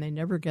limbo and they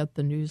never get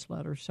the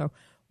newsletter. So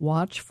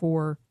watch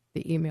for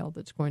the email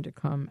that's going to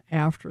come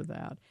after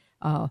that.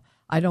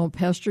 I don't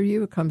pester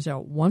you. It comes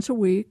out once a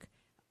week.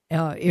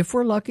 If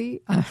we're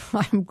lucky,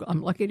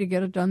 I'm lucky to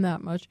get it done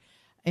that much.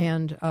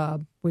 And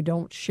we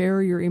don't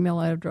share your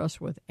email address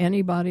with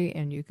anybody,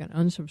 and you can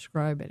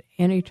unsubscribe at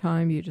any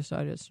time you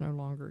decide it's no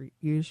longer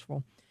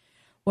useful.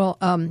 Well,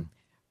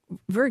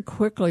 very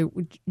quickly,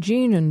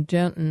 Jean in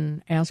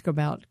Denton ask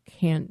about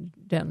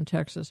Denton,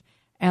 Texas,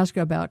 ask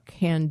about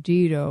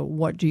Candida.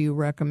 What do you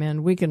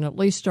recommend? We can at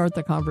least start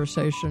the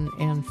conversation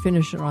and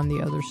finish it on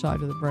the other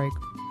side of the break.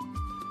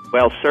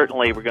 Well,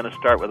 certainly we're going to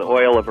start with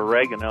oil of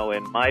oregano.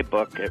 In my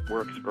book, it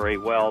works very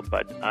well,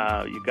 but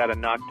you've got to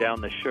knock down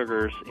the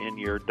sugars in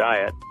your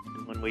diet.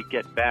 And when we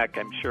get back,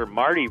 I'm sure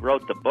Marty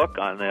wrote the book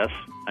on this.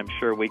 I'm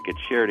sure we could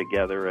share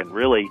together and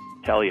really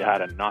tell you how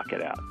to knock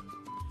it out.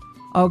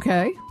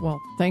 Okay. Well,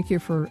 thank you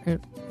for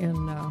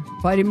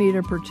inviting me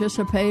to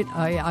participate.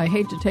 I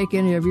hate to take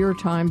any of your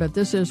time, but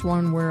this is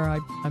one where I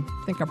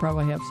think I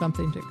probably have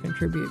something to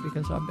contribute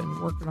because I've been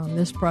working on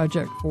this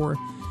project for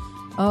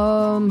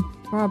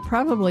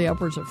probably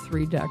upwards of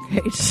 3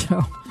 decades.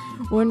 So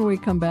when we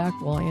come back,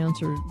 we'll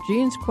answer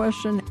Jean's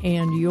question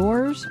and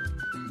yours.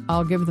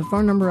 I'll give the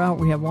phone number out.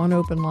 We have one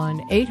open line,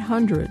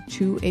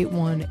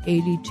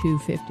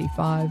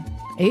 800-281-8255,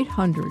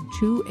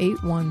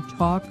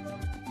 800-281-TALK.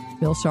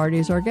 Bill Sardi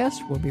is our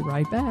guest. We'll be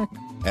right back.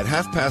 At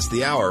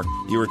 1:30,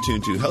 you are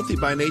tuned to Healthy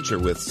by Nature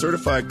with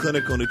certified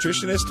clinical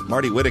nutritionist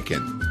Marty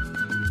Whittakin.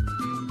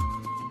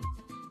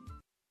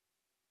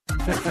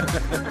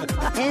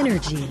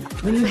 Energy.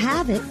 When you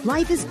have it,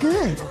 life is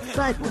good.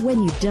 But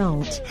when you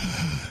don't,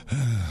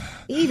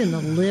 even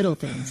the little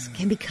things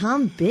can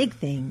become big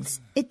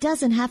things. It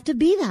doesn't have to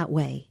be that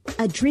way.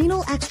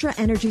 Adrenal Extra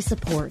Energy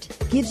Support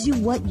gives you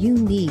what you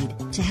need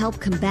to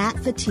help combat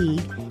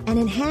fatigue and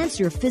enhance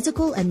your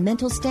physical and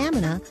mental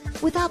stamina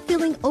without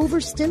feeling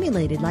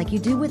overstimulated like you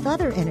do with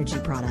other energy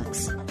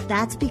products.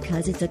 That's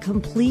because it's a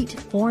complete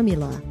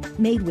formula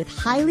made with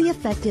highly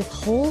effective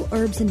whole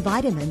herbs and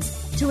vitamins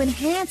to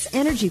enhance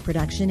energy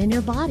production in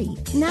your body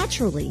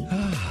naturally.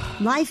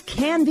 Life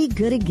can be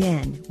good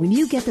again when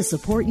you get the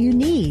support you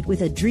need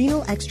with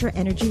Adrenal Extra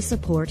Energy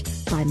Support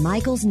by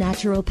Michael's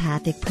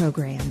Naturopathic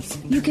Programs.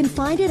 You can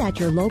find it at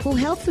your local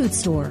health food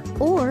store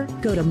or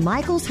go to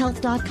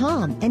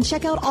michaelshealth.com and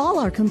check out all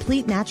our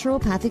complete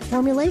naturopathic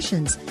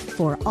formulations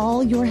for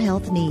all your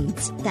health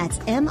needs. That's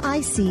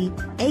MICHAELS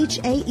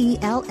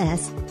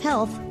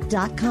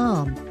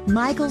health.com.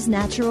 Michael's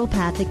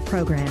Naturopathic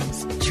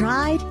Programs.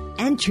 Tried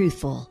and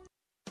truthful.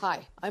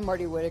 Hi, I'm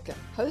Marty Whittakin,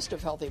 host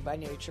of Healthy by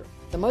Nature.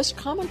 The most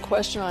common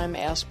question I'm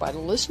asked by the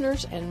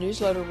listeners and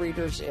newsletter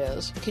readers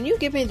is, can you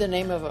give me the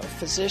name of a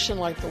physician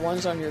like the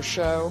ones on your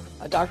show,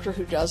 a doctor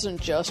who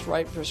doesn't just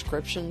write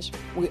prescriptions?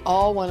 We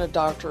all want a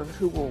doctor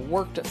who will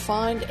work to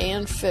find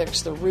and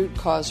fix the root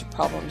cause of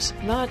problems,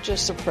 not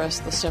just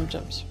suppress the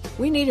symptoms.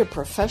 We need a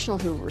professional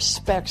who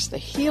respects the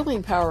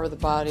healing power of the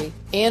body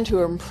and who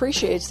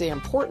appreciates the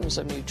importance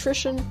of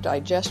nutrition,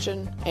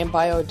 digestion, and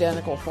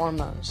bioidentical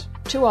hormones.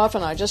 Too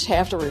often I just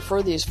have to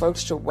refer these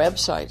folks to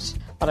websites,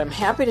 but I'm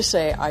happy to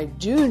say I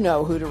do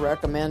know who to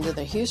recommend in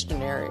the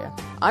Houston area.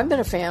 I've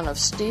been a fan of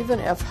Stephen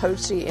F.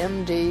 Hotze,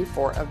 MD,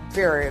 for a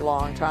very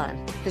long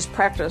time. His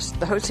practice,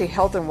 the Hotze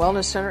Health and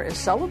Wellness Center, is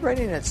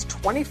celebrating its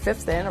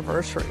 25th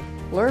anniversary.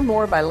 Learn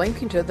more by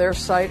linking to their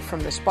site from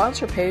the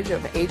sponsor page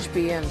of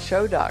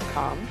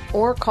hbnshow.com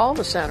or call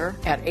the center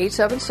at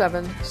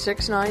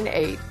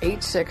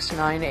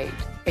 877-698-8698.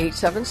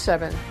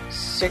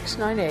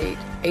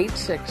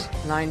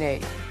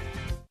 877-698-8698.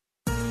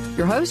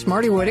 Your host,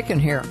 Marty Whittakin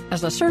here.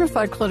 As a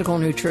certified clinical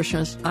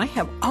nutritionist, I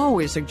have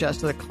always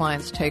suggested that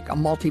clients take a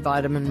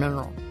multivitamin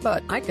mineral.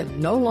 But I can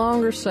no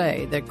longer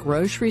say that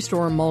grocery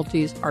store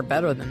multis are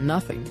better than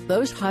nothing.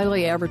 Those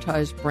highly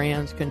advertised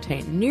brands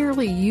contain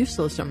nearly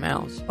useless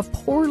amounts of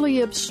poorly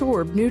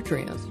absorbed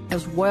nutrients,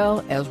 as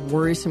well as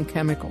worrisome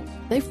chemicals.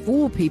 They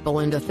fool people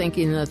into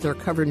thinking that they're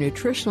covered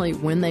nutritionally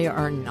when they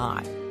are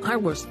not. I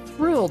was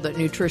thrilled that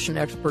nutrition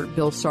expert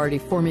Bill Sardi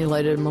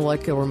formulated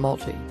Molecular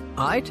Multi.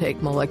 I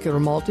take Molecular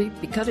Multi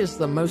because it's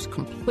the most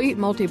complete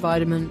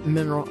multivitamin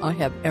mineral I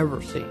have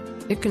ever seen.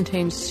 It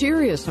contains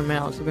serious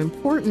amounts of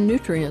important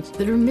nutrients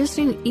that are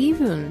missing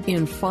even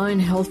in fine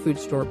health food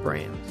store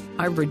brands.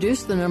 I've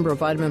reduced the number of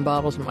vitamin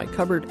bottles in my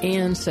cupboard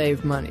and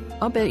saved money.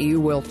 I'll bet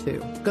you will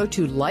too. Go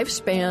to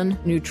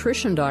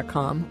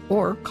lifespannutrition.com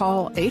or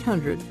call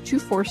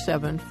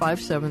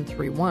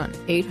 800-247-5731.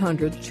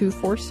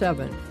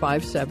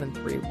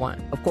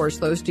 800-247-5731. Of course,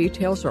 those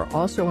details are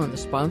also on the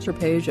sponsor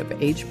page of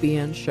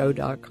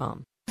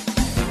hbnshow.com.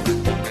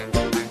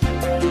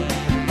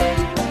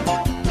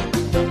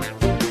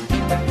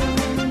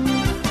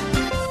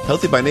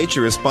 Healthy by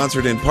Nature is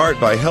sponsored in part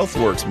by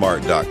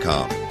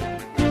HealthWorksMart.com.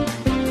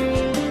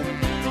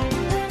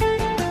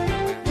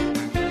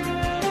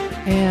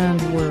 And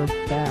we're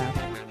back.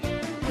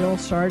 Bill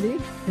Sardi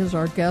is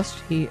our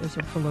guest. He is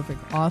a prolific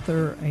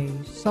author, a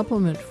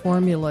supplement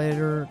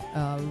formulator.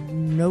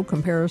 No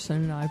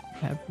comparison. I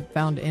have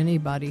found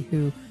anybody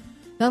who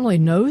not only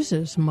knows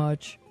as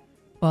much,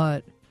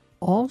 but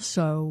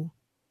also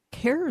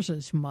cares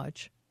as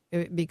much,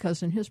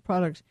 because in his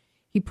products,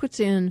 he puts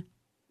in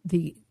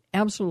the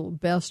absolute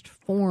best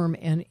form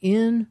and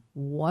in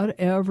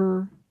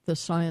whatever the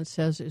science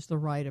says is the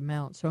right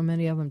amount. So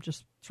many of them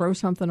just throw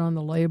something on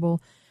the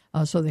label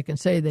so they can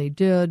say they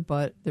did,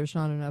 but there's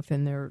not enough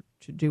in there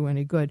to do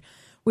any good.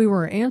 We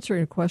were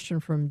answering a question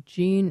from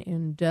Jean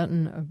in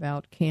Denton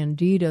about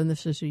candida, and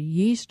this is a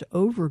yeast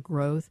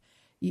overgrowth.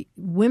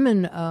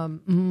 Women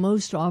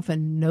most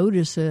often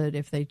notice it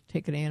if they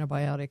take an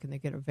antibiotic and they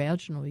get a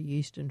vaginal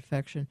yeast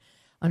infection.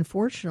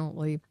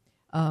 Unfortunately,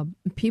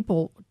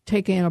 people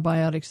take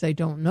antibiotics, they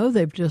don't know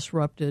they've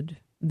disrupted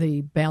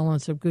the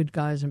balance of good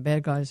guys and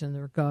bad guys in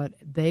their gut.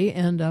 They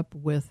end up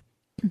with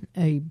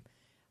a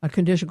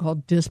condition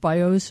called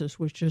dysbiosis,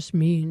 which just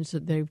means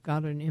that they've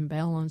got an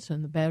imbalance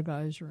and the bad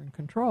guys are in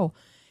control.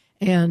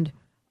 And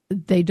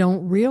they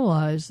don't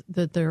realize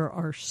that there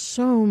are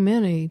so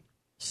many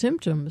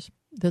symptoms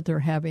that they're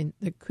having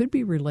that could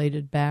be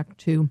related back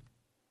to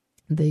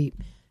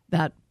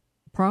that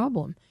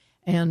problem.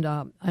 And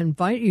I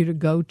invite you to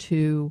go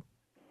to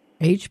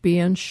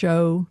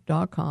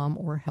hbnshow.com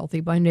or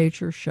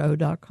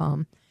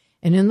healthybynatureshow.com.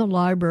 And in the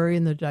library,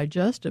 in the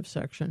digestive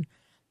section,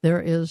 there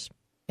is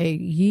a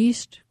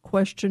yeast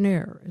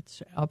questionnaire.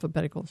 It's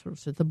alphabetical, so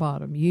it's at the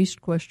bottom, yeast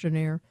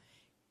questionnaire.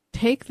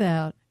 Take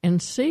that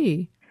and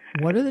see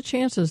what are the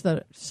chances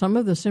that some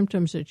of the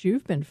symptoms that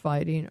you've been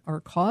fighting are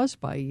caused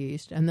by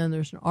yeast. And then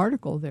there's an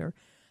article there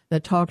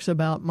that talks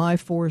about my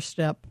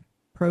 4-step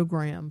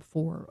program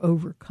for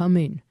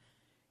overcoming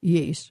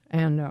yeast.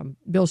 And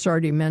Bill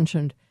Sardi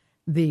mentioned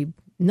the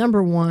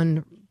number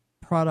one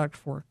product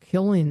for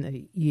killing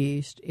the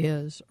yeast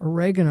is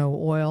oregano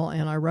oil,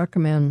 and I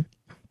recommend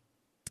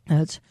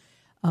that's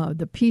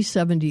the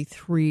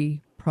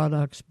P73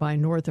 products by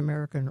North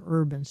American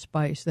Herb and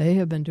Spice. They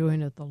have been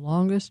doing it the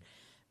longest.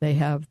 They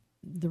have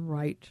the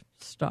right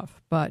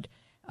stuff. But,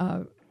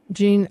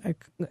 Jean,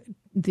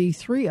 the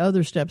 3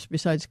 other steps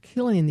besides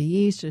killing the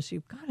yeast is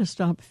you've got to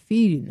stop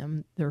feeding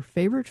them. Their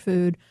favorite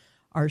food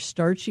are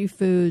starchy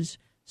foods,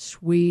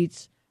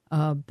 sweets.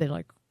 They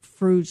like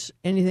fruits,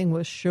 anything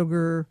with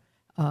sugar.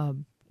 A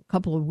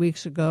couple of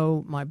weeks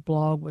ago, my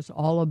blog was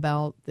all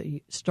about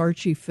the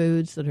starchy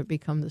foods that have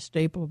become the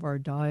staple of our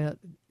diet.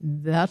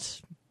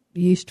 That's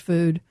yeast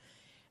food.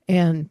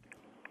 And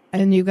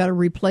you've got to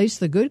replace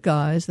the good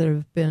guys that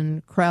have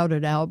been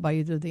crowded out by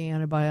either the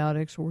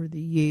antibiotics or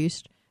the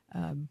yeast.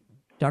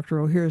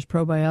 Dr. O'Hara's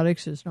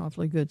probiotics is an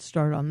awfully good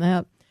start on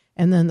that.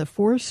 And then the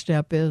 4th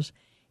step is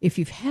if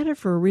you've had it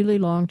for a really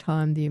long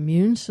time, the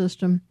immune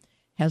system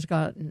has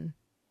gotten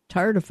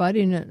tired of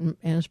fighting it and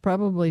has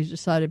probably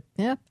decided,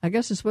 I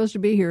guess it's supposed to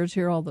be here. It's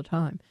here all the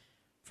time.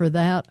 For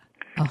that,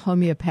 a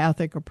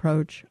homeopathic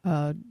approach.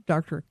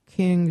 Dr.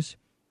 King's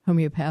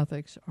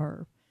homeopathics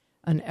are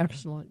an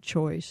excellent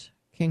choice.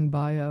 King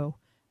Bio,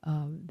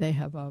 they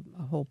have a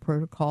whole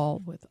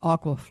protocol with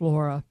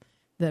Aquaflora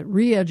that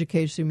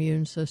re-educates the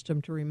immune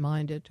system to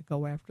remind it to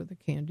go after the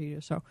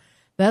candida. So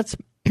that's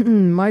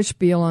my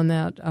spiel on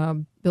that.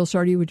 Bill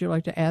Sardi, would you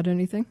like to add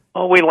anything?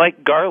 Oh, we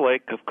like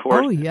garlic, of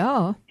course. Oh,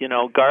 yeah. You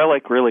know,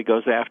 garlic really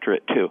goes after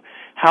it, too.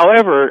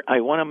 However, I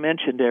want to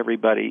mention to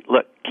everybody,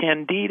 look,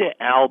 Candida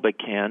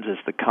albicans is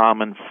the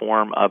common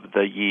form of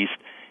the yeast.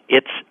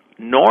 It's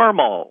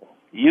normal.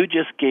 You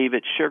just gave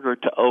it sugar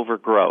to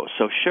overgrow.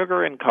 So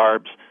sugar and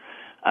carbs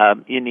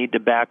you need to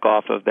back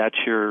off of. That's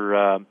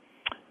your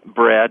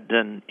bread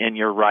and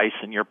your rice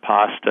and your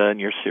pasta and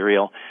your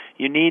cereal.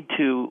 You need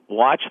to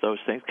watch those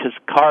things because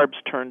carbs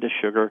turn to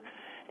sugar,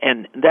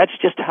 and that's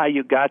just how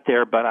you got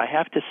there. But I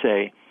have to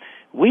say,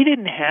 we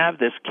didn't have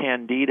this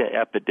candida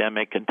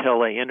epidemic until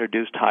they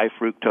introduced high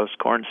fructose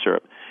corn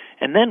syrup.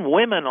 And then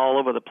women all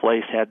over the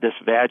place had this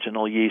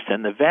vaginal yeast,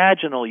 and the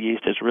vaginal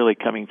yeast is really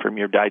coming from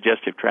your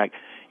digestive tract.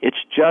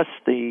 It's just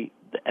the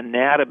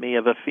anatomy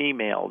of a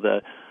female.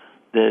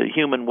 The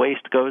human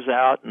waste goes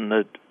out, and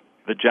the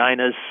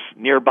vagina's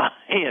nearby,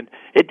 and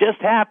it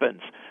just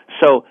happens.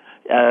 So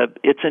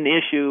it's an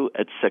issue.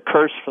 It's a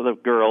curse for the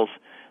girls,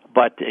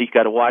 but you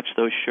got to watch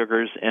those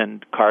sugars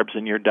and carbs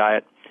in your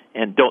diet,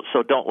 and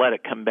don't let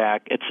it come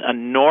back. It's a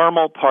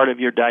normal part of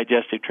your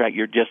digestive tract.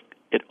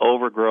 It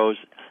overgrows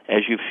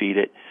as you feed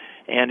it,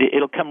 and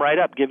it'll come right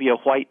up, give you a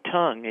white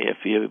tongue.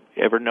 If you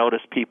ever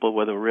notice people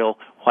with a real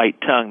white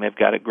tongue, they've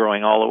got it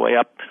growing all the way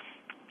up.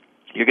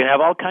 You're going to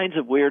have all kinds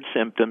of weird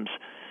symptoms.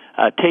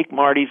 Take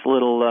Marty's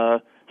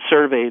little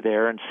survey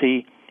there and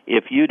see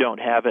if you don't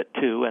have it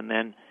too, and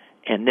then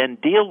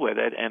deal with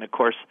it. And of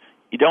course,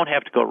 you don't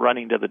have to go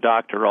running to the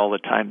doctor all the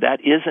time.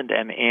 That isn't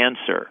an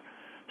answer.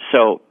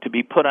 So to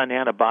be put on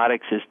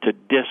antibiotics is to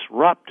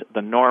disrupt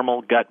the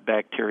normal gut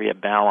bacteria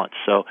balance.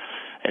 So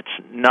it's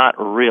not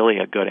really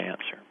a good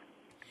answer.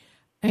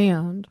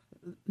 And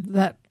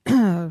that,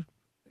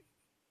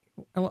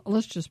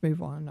 let's just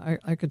move on.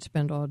 I could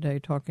spend all day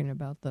talking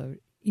about the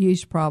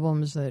yeast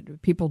problems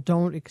that people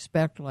don't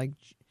expect, like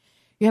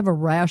you have a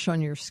rash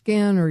on your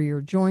skin or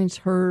your joints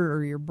hurt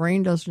or your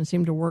brain doesn't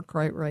seem to work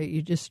quite right,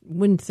 you just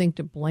wouldn't think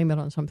to blame it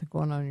on something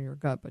going on in your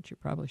gut, but you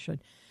probably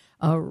should.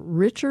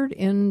 Richard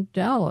in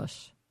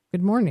Dallas,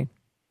 good morning.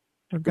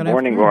 Good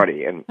morning,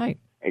 Marty. And hi.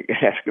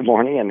 Yes, good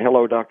morning, and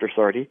hello, Dr.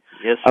 Sardi.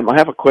 Yes. I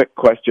have a quick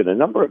question. A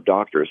number of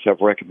doctors have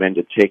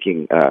recommended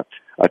taking a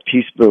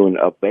teaspoon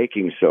of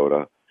baking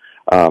soda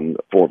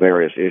for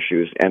various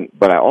issues,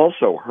 but I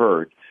also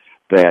heard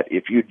that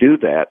if you do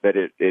that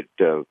it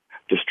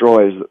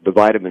destroys the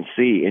vitamin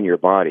C in your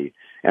body,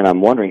 and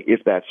I'm wondering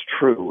if that's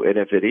true, and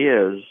if it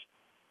is,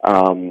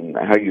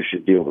 how you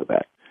should deal with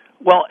that.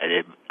 Well,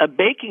 a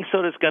baking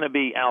soda is going to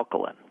be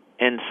alkaline.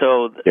 And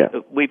so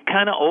we've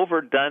kind of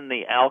overdone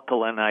the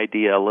alkaline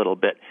idea a little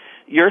bit.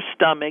 Your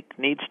stomach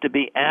needs to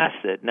be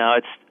acid. Now,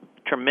 it's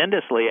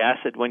tremendously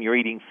acid when you're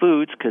eating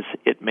foods because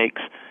it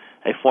makes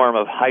a form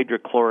of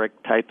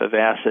hydrochloric type of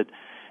acid.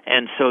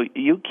 And so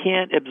you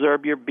can't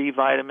absorb your B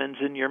vitamins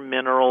and your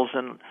minerals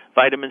and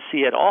vitamin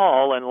C at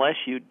all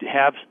unless you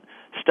have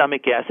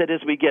stomach acid.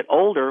 As we get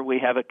older, we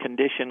have a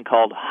condition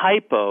called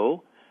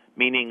hypo,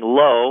 meaning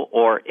low,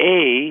 or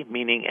A,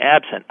 meaning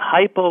absent.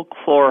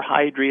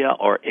 Hypochlorhydria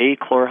or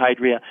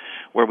achlorhydria,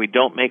 where we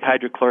don't make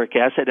hydrochloric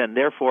acid, and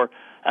therefore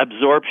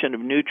absorption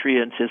of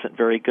nutrients isn't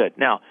very good.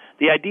 Now,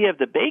 the idea of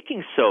the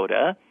baking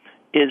soda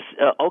is,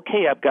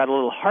 okay, I've got a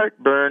little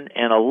heartburn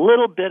and a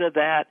little bit of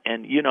that,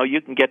 and,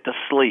 you can get to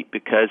sleep,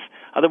 because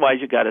otherwise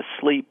you got to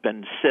sleep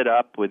and sit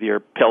up with your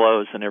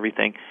pillows and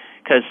everything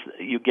because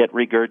you get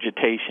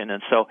regurgitation.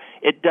 And so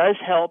it does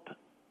help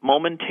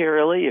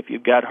momentarily if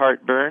you've got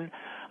heartburn.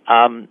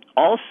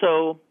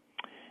 Also,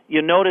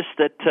 you notice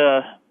that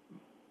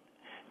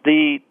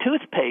the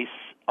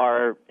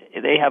toothpastes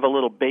they have a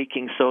little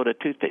baking soda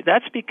toothpaste.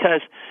 That's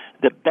because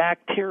the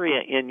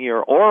bacteria in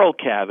your oral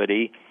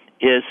cavity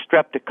is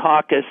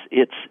Streptococcus.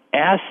 It's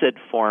acid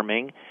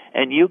forming,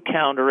 and you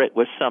counter it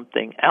with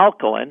something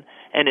alkaline,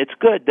 and it's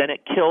good. Then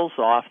it kills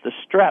off the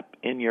strep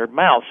in your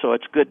mouth, so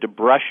it's good to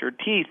brush your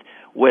teeth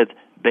with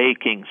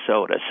baking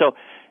soda. So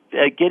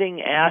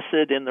getting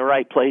acid in the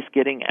right place,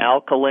 getting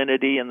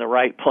alkalinity in the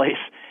right place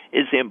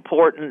is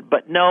important,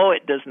 but no,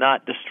 it does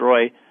not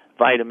destroy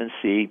vitamin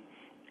C,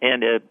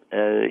 and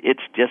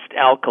it's just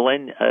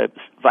alkaline.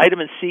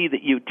 Vitamin C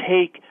that you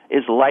take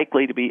is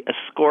likely to be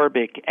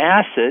ascorbic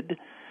acid,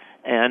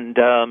 and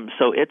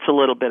so it's a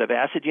little bit of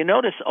acid. You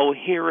notice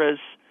Ohhira's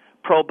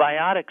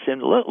probiotics,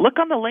 and look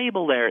on the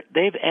label there.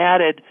 They've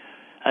added,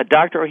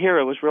 Dr.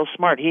 Ohhira was real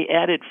smart, he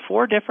added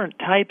 4 different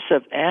types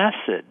of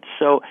acid,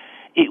 so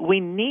we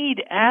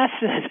need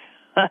acid.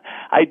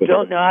 I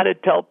don't know how to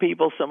tell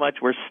people so much.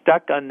 We're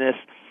stuck on this,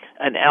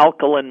 an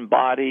alkaline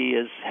body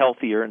is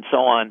healthier and so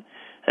on.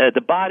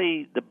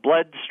 The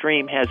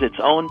bloodstream has its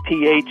own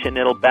pH, and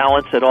it'll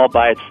balance it all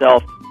by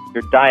itself.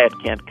 Your diet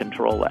can't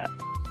control that.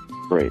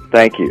 Great.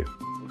 Thank you.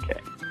 Okay.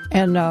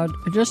 And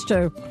just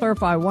to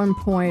clarify one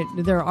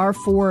point, there are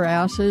 4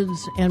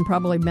 acids and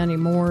probably many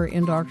more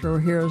in Dr.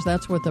 Ohhira's.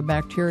 That's what the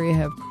bacteria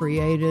have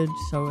created,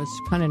 so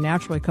it's kind of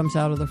naturally comes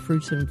out of the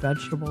fruits and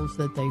vegetables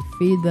that they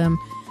feed them.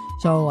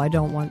 So I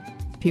don't want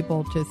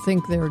people to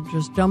think they're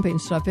just dumping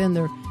stuff in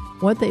there.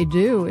 What they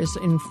do is,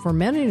 in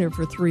fermenting it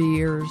for 3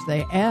 years,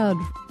 they add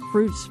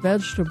fruits,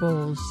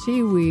 vegetables,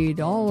 seaweed,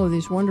 all of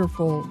these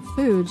wonderful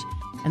foods,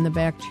 and the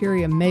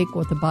bacteria make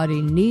what the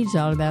body needs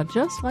out of that,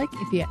 just like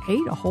if you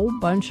ate a whole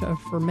bunch of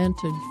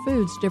fermented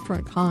foods,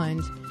 different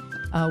kinds,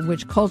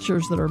 which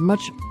cultures that are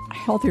much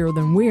healthier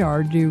than we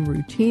are do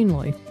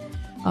routinely.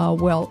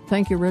 Well,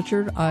 thank you,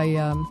 Richard.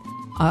 I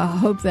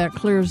hope that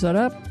clears that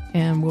up,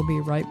 and we'll be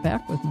right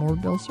back with more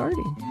Bill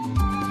Sardi.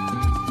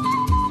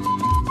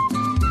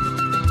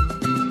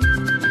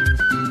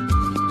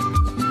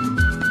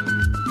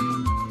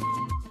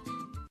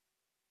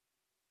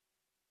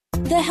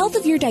 The health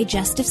of your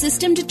digestive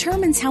system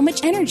determines how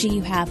much energy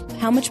you have,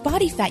 how much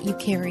body fat you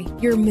carry,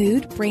 your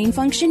mood, brain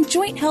function,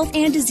 joint health,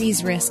 and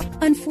disease risk.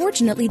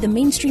 Unfortunately, the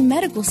mainstream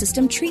medical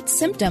system treats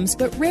symptoms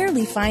but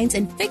rarely finds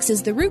and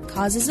fixes the root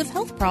causes of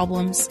health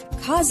problems.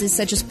 Causes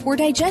such as poor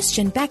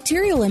digestion,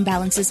 bacterial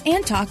imbalances,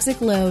 and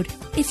toxic load.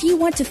 If you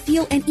want to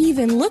feel and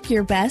even look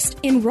your best,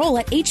 enroll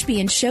at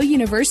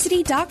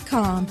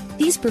hbnshowuniversity.com.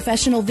 These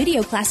professional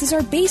video classes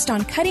are based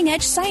on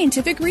cutting-edge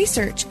scientific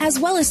research, as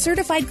well as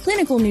certified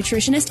clinical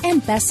nutritionist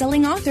and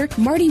best-selling author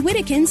Marty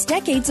Whittakin's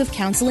decades of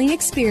counseling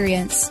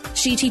experience.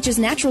 She teaches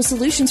natural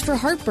solutions for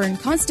heartburn,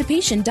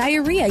 constipation,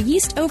 diarrhea,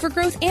 yeast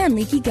overgrowth, and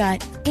leaky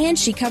gut. And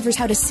she covers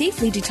how to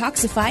safely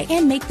detoxify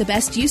and make the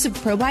best use of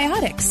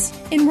probiotics.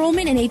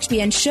 Enrollment in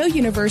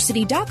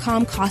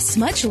hbnshowuniversity.com costs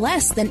much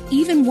less than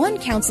even one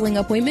counseling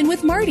appointment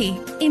with Marty.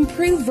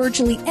 Improve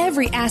virtually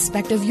every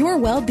aspect of your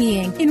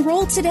well-being.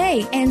 Enroll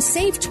today and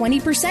save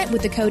 20%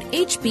 with the code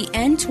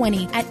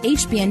HBN20 at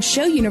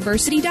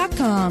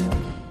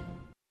hbnshowuniversity.com.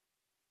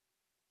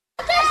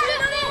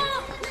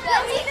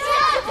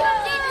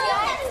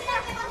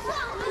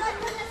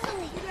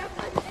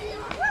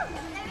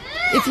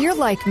 If you're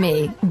like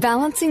me,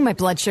 balancing my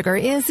blood sugar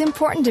is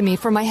important to me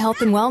for my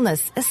health and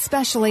wellness,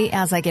 especially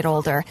as I get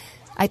older.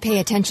 I pay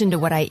attention to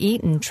what I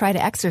eat and try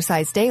to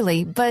exercise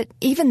daily, but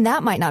even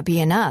that might not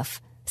be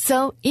enough.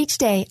 So each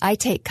day I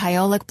take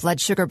Kyolic Blood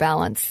Sugar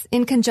Balance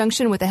in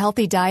conjunction with a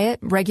healthy diet,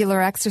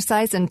 regular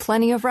exercise, and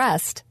plenty of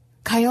rest.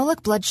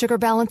 Kyolic Blood Sugar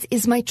Balance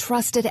is my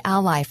trusted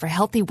ally for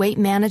healthy weight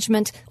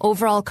management,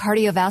 overall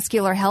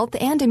cardiovascular health,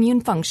 and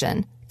immune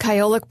function.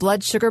 Kyolic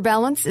Blood Sugar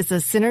Balance is a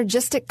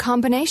synergistic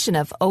combination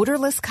of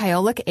odorless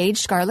Kyolic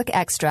aged garlic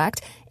extract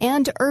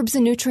and herbs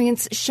and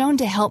nutrients shown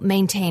to help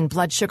maintain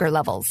blood sugar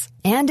levels.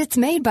 And it's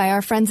made by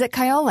our friends at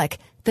Kyolic,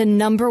 the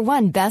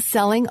 #1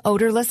 best-selling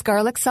odorless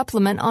garlic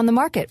supplement on the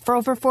market for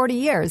over 40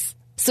 years.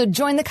 So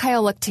join the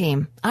Kyolic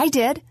team. I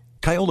did.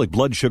 Kyolic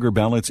Blood Sugar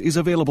Balance is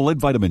available at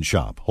Vitamin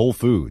Shop, Whole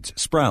Foods,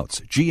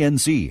 Sprouts,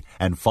 GNC,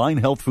 and fine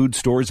health food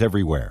stores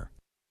everywhere.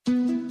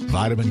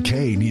 Vitamin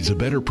K needs a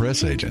better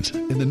press agent.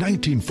 In the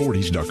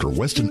 1940s, Dr.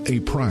 Weston A.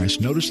 Price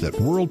noticed that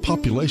world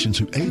populations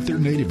who ate their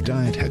native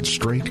diet had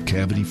straight,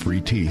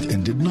 cavity-free teeth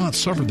and did not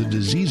suffer the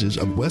diseases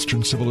of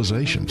Western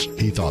civilizations.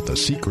 He thought the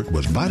secret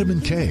was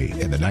vitamin K.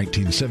 In the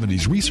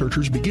 1970s,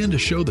 researchers began to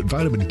show that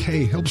vitamin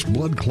K helps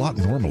blood clot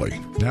normally.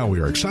 Now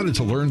we are excited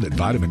to learn that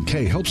vitamin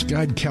K helps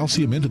guide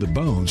calcium into the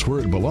bones where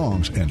it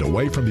belongs and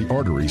away from the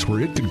arteries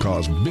where it can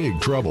cause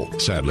big trouble.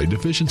 Sadly,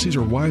 deficiencies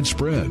are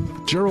widespread.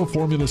 Gero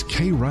Formula's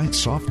K-Rite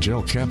Soft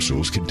Gel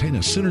capsules contain a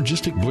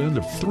synergistic blend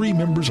of 3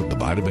 members of the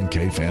vitamin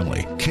K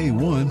family.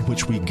 K1,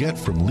 which we get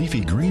from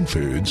leafy green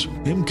foods,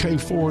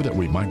 MK4 that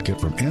we might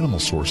get from animal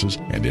sources,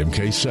 and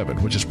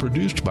MK7, which is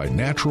produced by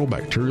natural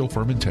bacterial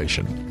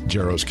fermentation.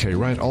 Gero's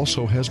K-Rite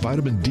also has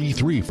vitamin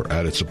D3 for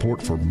added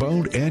support for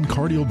bone and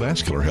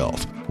cardiovascular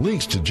health.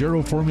 Links to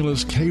Gero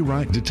Formula's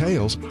K-Rite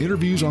details,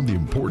 interviews on the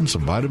importance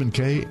of vitamin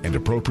K, and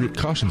appropriate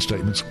caution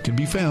statements can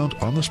be found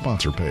on the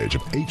sponsor page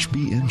of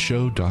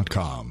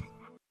hbnshow.com.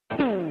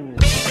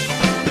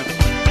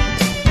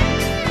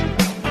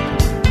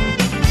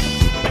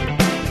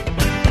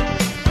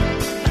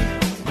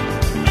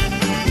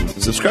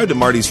 Subscribe to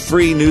Marty's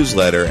free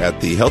newsletter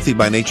at the Healthy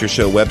by Nature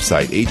Show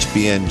website,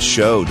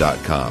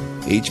 hbnshow.com.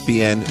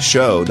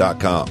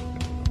 hbnshow.com.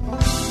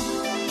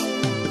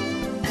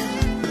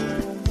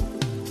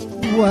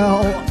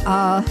 Well,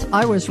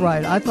 I was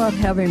right. I thought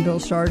having Bill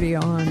Sardi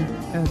on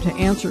to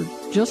answer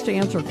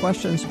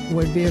questions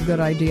would be a good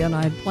idea, and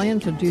I had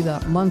planned to do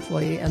that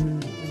monthly,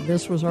 and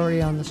this was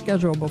already on the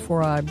schedule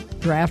before I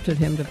drafted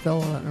him to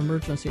fill an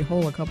emergency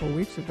hole a couple of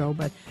weeks ago.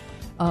 But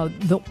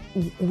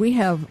we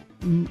have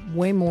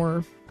way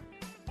more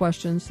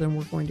questions than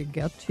we're going to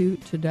get to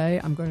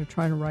today. I'm going to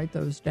try to write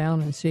those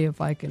down and see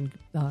if I can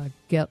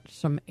get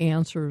some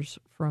answers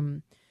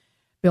from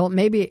Bill.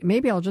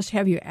 Maybe I'll just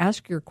have you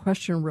ask your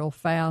question real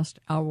fast.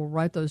 I will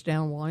write those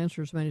down. We'll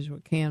answer as many as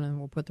we can, and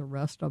we'll put the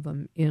rest of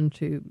them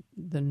into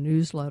the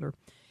newsletter.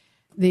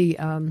 Let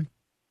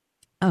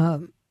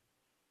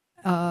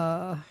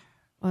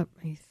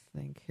me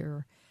think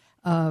here.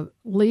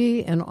 Lee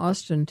in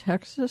Austin,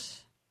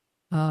 Texas.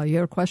 You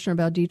have a question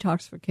about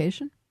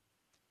detoxification?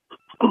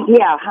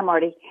 Yeah. Hi,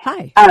 Marty.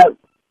 Hi.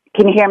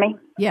 Can you hear me?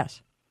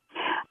 Yes.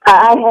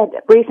 I had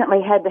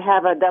recently had to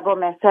have a double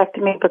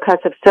mastectomy because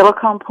of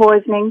silicone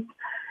poisoning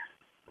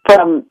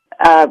from,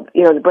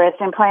 the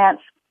breast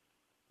implants.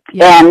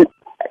 Yeah.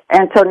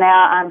 And so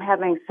now I'm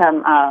having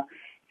some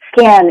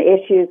skin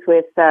issues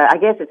with, I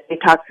guess it's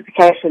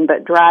detoxification,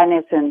 but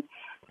dryness and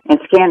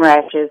skin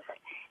rashes.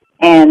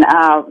 And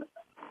I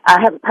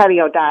have a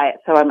paleo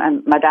diet, so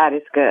my diet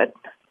is good.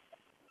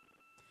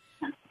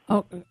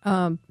 Oh,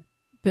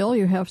 Bill,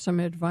 you have some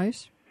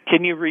advice?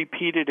 Can you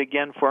repeat it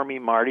again for me,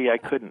 Marty? I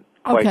couldn't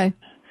quite.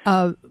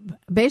 Okay.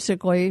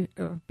 Basically,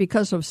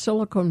 because of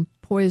silicone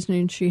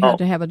poisoning, she had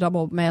to have a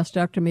double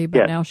mastectomy,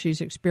 but now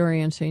she's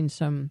experiencing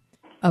some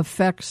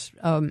effects,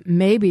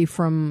 maybe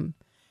from,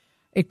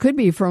 it could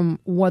be from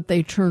what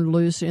they turned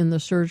loose in the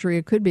surgery.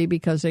 It could be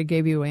because they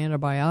gave you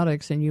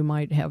antibiotics and you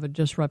might have a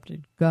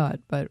disrupted gut.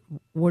 But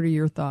what are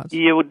your thoughts?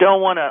 You don't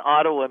want an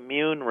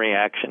autoimmune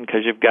reaction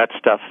because you've got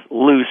stuff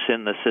loose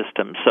in the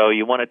system. So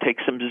you want to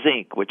take some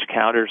zinc, which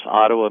counters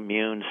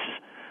autoimmune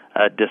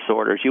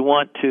disorders. You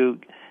want to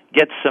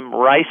get some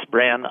Rice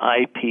Bran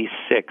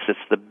IP6.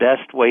 It's the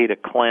best way to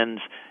cleanse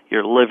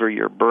your liver,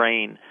 your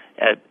brain,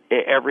 at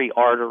every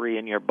artery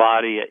in your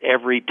body, at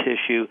every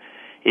tissue.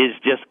 Is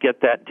just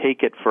get that,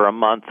 take it for a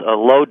month. A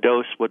low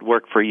dose would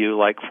work for you,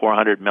 like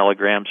 400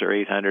 milligrams or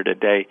 800 a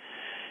day.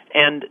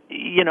 And,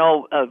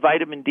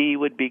 vitamin D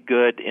would be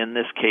good in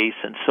this case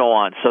and so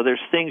on. So there's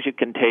things you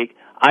can take.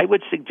 I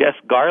would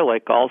suggest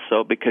garlic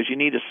also because you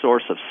need a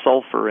source of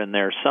sulfur in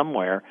there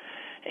somewhere,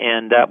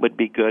 and that would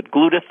be good.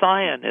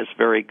 Glutathione is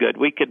very good.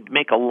 We could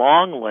make a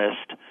long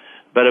list,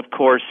 but of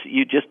course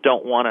you just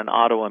don't want an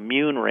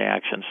autoimmune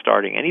reaction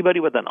starting.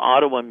 Anybody with an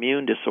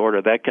autoimmune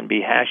disorder, that can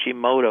be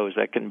Hashimoto's,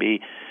 that can be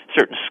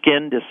certain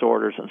skin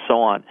disorders and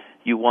so on.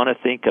 You want to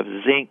think of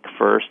zinc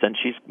first, and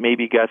she's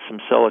maybe got some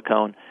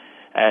silicone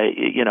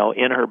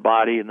in her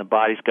body, and the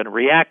body's going to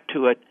react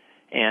to it,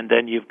 and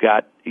then you've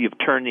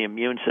turned the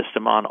immune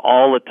system on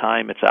all the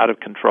time. It's out of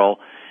control,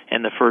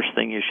 and the first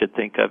thing you should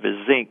think of is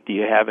zinc. Do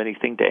you have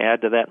anything to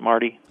add to that,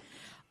 Marty?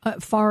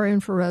 Far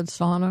infrared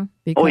sauna.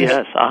 Because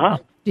yes.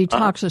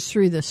 detoxes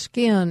through the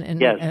skin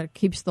and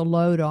keeps the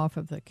load off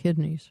of the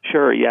kidneys.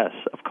 Sure, yes,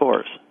 of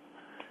course.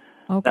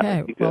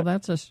 Okay, well,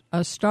 that's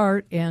a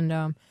start.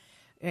 And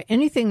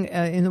anything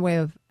in the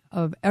way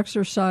of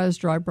exercise,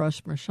 dry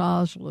brush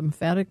massage,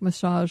 lymphatic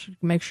massage,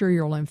 make sure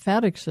your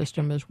lymphatic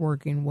system is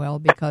working well,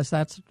 because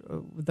that's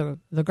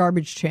the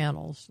garbage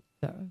channels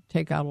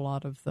take out a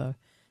lot of the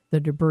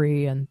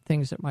debris and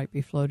things that might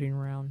be floating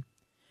around.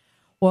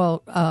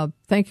 Well,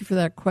 thank you for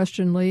that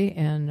question, Lee,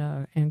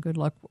 and good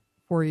luck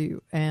for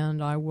you.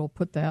 And I will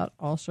put that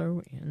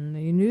also in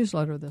the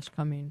newsletter this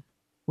coming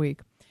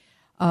week.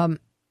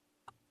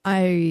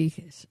 I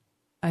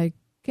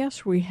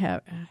guess we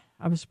have.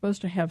 I was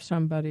supposed to have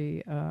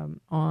somebody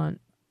on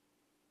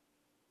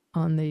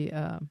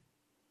the.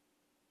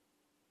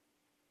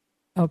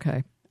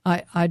 Okay,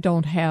 I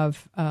don't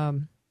have. I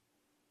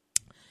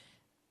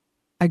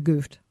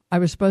goofed. I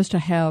was supposed to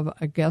have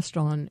a guest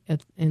on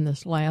in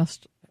this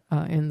last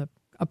in the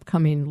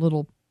upcoming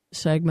little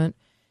segment.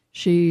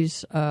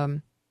 She's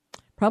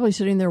probably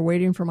sitting there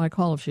waiting for my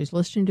call. If she's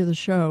listening to the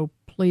show,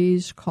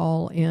 please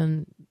call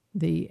in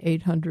the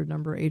 800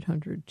 number,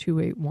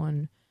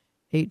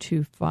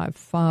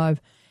 800-281-8255.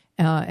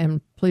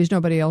 And please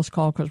nobody else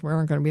call, because we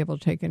aren't going to be able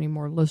to take any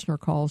more listener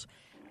calls.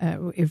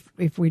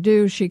 If we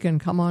do, she can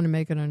come on and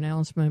make an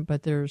announcement,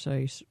 but there's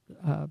a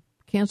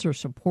cancer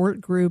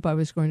support group I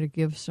was going to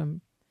give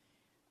some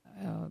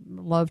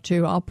love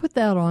to. I'll put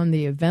that on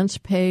the events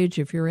page.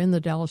 If you're in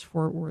the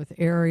Dallas-Fort Worth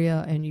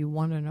area and you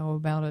want to know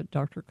about it,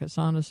 Dr.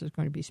 Kasanis is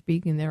going to be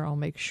speaking there. I'll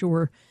make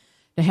sure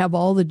to have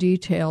all the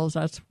details.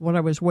 That's what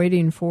I was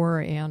waiting for,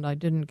 and I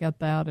didn't get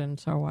that, and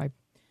so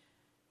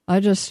I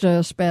just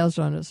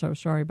spazzed on it, so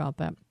sorry about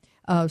that.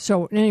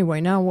 So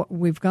anyway, now what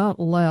we've got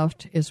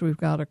left is we've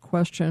got a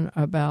question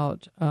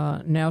about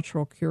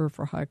natural cure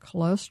for high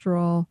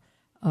cholesterol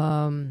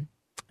and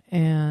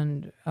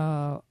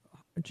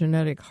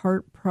genetic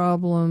heart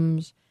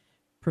problems,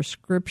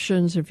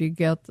 prescriptions if you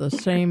get the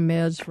same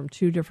meds from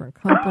two different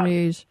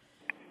companies,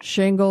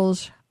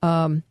 shingles.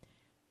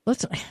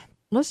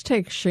 Let's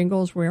take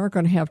shingles. We aren't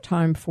going to have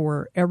time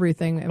for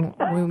everything, and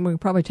we'll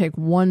probably take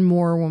one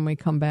more when we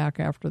come back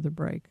after the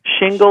break.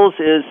 Shingles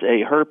is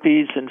a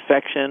herpes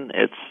infection.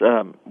 It's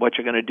what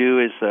you're going to do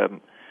is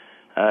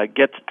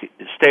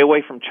stay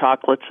away from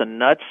chocolates and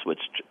nuts, which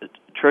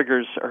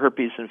triggers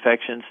herpes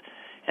infections.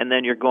 And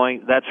then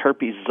that's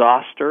herpes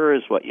zoster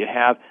is what you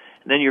have.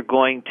 And then you're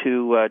going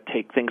to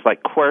take things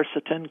like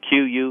quercetin,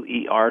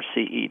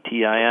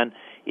 Quercetin.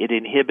 It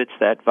inhibits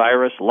that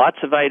virus.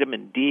 Lots of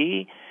vitamin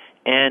D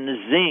and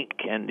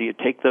zinc. And you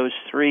take those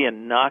three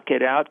and knock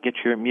it out, get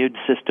your immune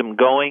system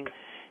going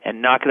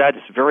and knock it out.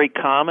 It's very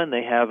common.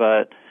 They have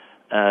a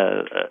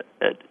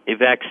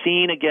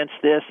vaccine against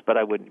this, but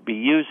I wouldn't be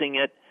using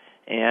it.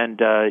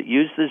 And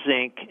use the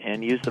zinc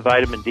and use the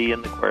vitamin D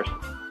and the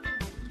quercetin.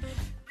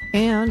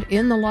 And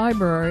in the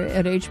library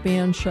at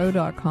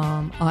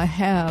hbnshow.com, I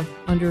have,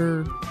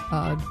 under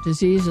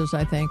diseases,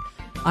 I think,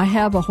 I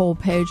have a whole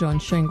page on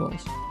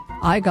shingles.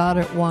 I got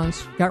it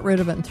once, got rid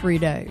of it in 3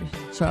 days.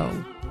 So,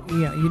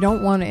 you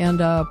don't want to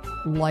end up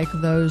like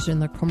those in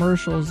the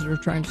commercials that are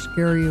trying to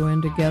scare you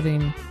into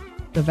getting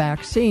the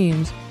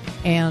vaccines.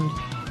 And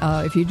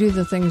if you do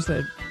the things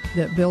that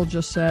Bill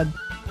just said,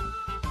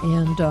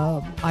 and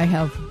I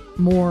have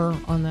more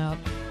on that,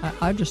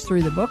 I just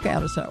threw the book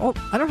out and said,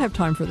 I don't have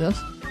time for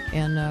this.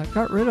 And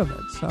got rid of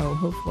it. So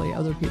hopefully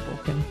other people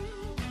can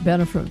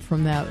benefit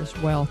from that as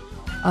well.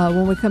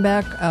 When we come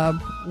back,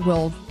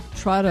 we'll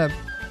try to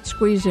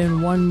squeeze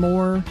in one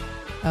more,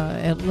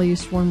 at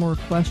least one more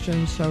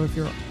question. So if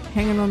you're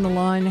hanging on the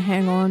line,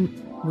 hang on.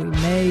 We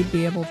may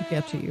be able to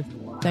get to you.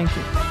 Thank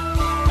you.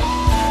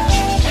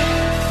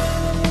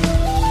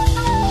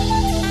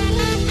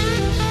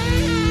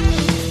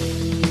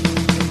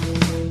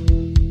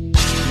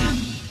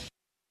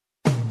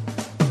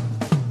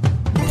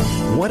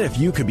 What if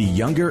you could be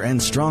younger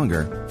and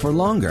stronger for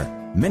longer?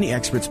 Many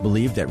experts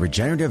believe that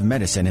regenerative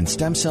medicine and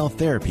stem cell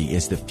therapy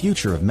is the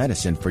future of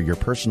medicine for your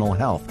personal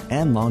health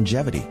and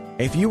longevity.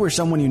 If you or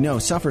someone you know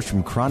suffers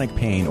from chronic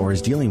pain or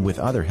is dealing with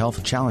other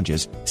health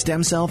challenges,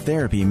 stem cell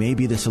therapy may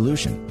be the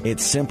solution.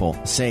 It's simple,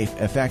 safe,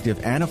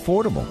 effective, and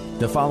affordable.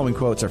 The following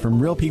quotes are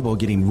from real people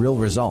getting real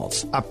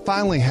results. I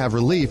finally have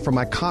relief from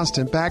my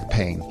constant back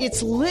pain.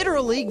 It's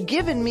literally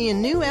given me a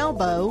new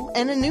elbow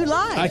and a new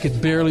life. I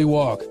could barely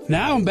walk.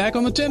 Now I'm back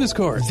on the tennis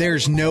court.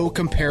 There's no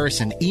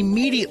comparison.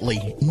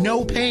 Immediately,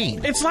 no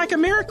pain. It's like a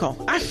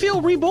miracle. I feel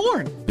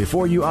reborn.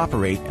 Before you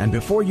operate and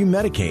before you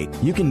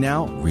medicate, you can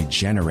now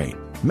regenerate.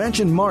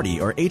 Mention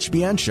Marty or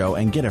HBN Show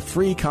and get a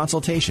free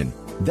consultation.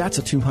 That's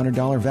a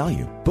 $200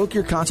 value. Book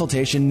your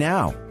consultation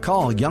now.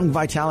 Call Young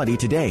Vitality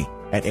today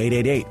at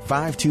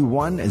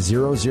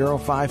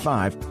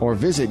 888-521-0055 or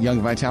visit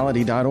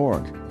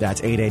youngvitality.org.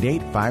 That's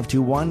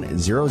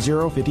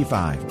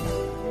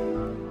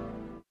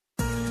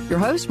 888-521-0055. Your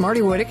host,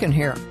 Marty Whittakin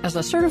here. As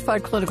a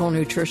certified clinical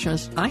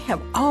nutritionist, I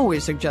have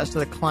always suggested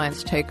that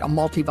clients take a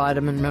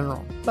multivitamin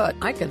mineral. But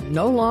I can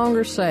no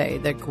longer say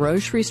that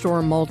grocery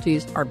store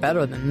multis are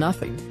better than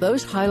nothing.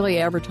 Those highly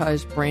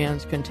advertised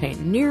brands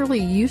contain nearly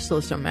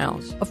useless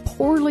amounts of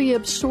poorly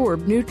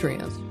absorbed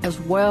nutrients, as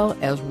well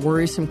as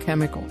worrisome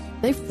chemicals.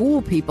 They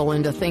fool people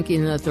into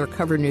thinking that they're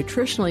covered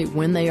nutritionally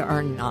when they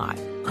are not.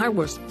 I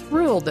was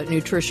thrilled that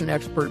nutrition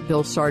expert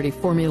Bill Sardi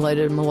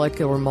formulated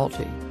Molecular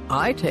Multi.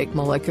 I take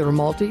Molecular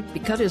Multi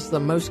because it's the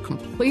most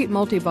complete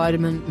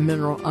multivitamin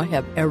mineral I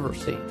have ever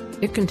seen.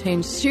 It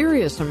contains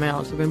serious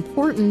amounts of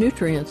important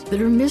nutrients that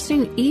are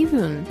missing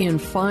even in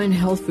fine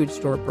health food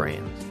store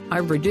brands.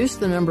 I've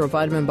reduced the number of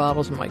vitamin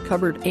bottles in my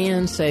cupboard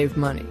and saved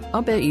money.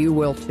 I'll bet you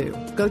will too.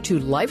 Go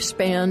to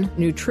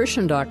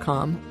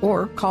lifespannutrition.com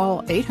or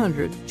call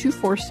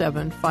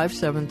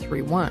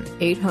 800-247-5731.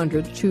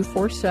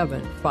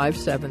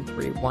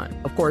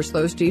 800-247-5731. Of course,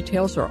 those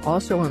details are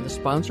also on the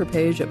sponsor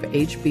page of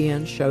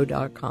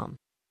hbnshow.com.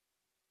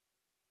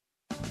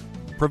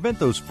 Prevent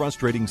those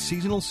frustrating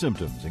seasonal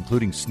symptoms,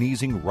 including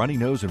sneezing, runny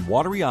nose, and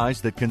watery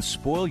eyes that can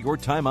spoil your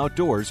time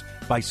outdoors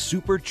by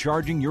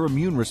supercharging your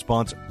immune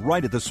response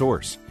right at the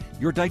source,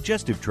 your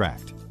digestive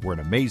tract, where an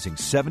amazing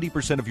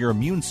 70% of your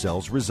immune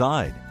cells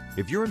reside.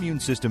 If your immune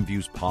system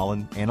views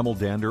pollen, animal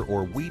dander,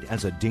 or wheat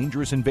as a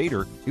dangerous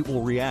invader, it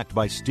will react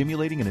by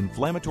stimulating an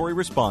inflammatory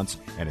response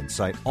and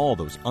incite all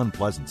those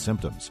unpleasant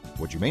symptoms.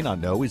 What you may not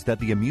know is that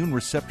the immune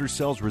receptor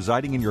cells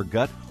residing in your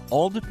gut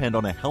all depend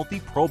on a healthy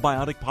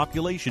probiotic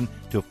population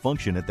to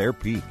function at their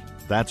peak.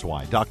 That's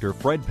why Dr.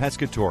 Fred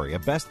Pescatore, a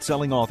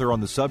best-selling author on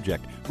the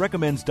subject,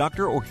 recommends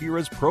Dr.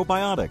 Ohhira's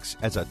Probiotics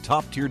as a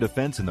top-tier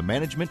defense in the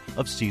management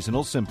of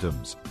seasonal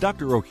symptoms.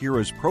 Dr.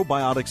 Ohhira's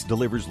Probiotics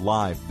delivers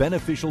live,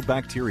 beneficial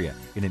bacteria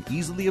in an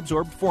easily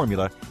absorbed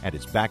formula and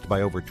is backed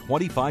by over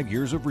 25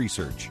 years of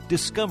research.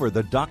 Discover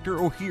the Dr.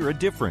 Ohhira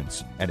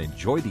difference and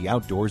enjoy the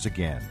outdoors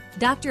again.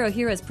 Dr.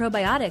 Ohhira's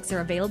Probiotics are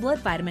available at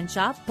Vitamin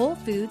Shop, Whole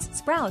Foods,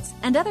 Sprouts,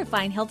 and other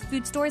fine health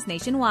food stores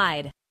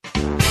nationwide.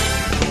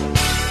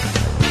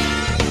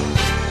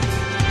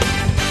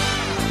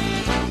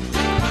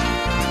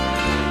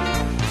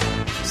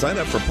 Sign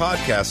up for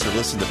podcasts or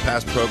listen to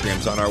past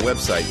programs on our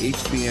website,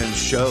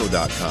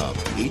 hbnshow.com.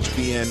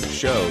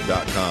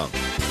 hbnshow.com.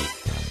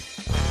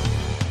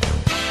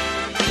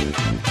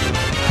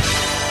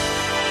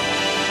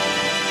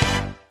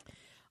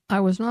 I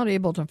was not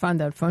able to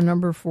find that phone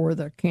number for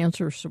the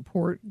cancer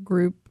support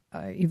group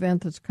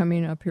event that's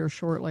coming up here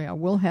shortly. I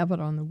will have it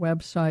on the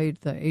website,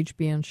 the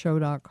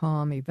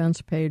hbnshow.com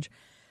events page,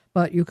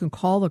 but you can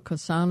call the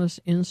Casanas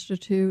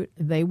Institute.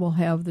 They will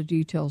have the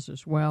details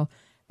as well.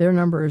 Their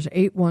number is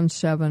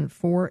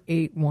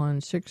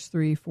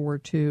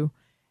 817-481-6342,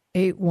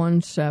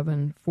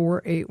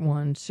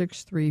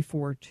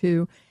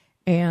 817-481-6342.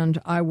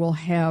 And I will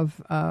have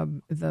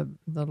the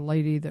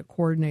lady that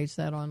coordinates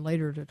that on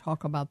later to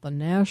talk about the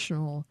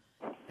national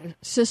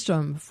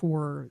system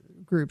for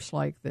groups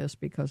like this,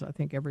 because I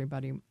think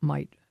everybody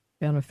might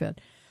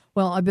benefit.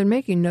 Well, I've been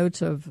making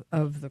notes of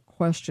the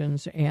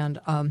questions, and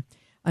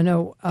I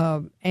know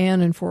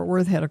Ann in Fort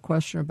Worth had a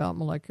question about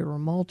Molecular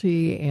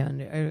Multi,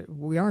 and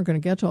we aren't going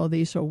to get to all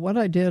these. So what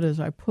I did is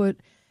I put,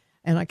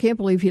 and I can't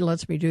believe he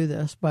lets me do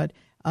this, but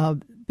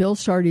Bill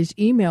Sardi's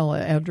email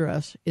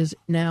address is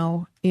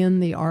now in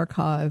the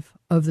archive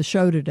of the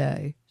show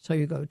today. So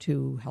you go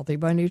to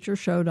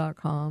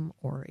healthybynatureshow.com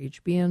or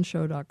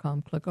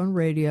hbnshow.com, click on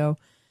radio,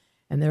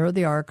 and there are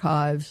the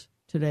archives,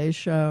 today's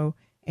show,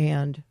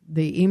 and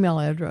the email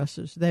address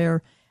is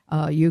there.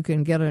 You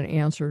can get an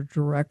answer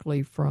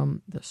directly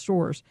from the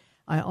source.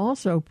 I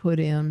also put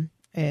in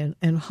and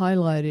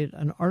highlighted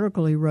an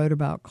article he wrote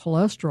about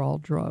cholesterol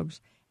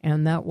drugs,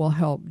 and that will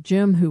help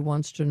Jim, who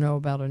wants to know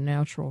about a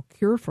natural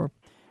cure for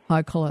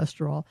high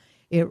cholesterol.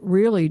 It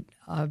really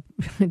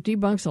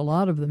debunks a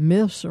lot of the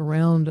myths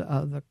around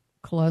the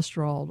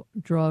cholesterol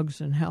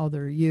drugs and how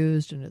they're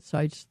used, and it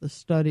cites the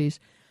studies.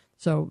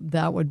 So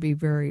that would be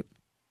very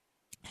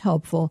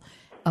helpful.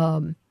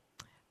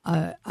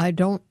 I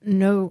don't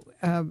know.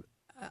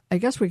 I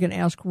guess we can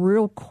ask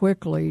real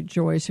quickly,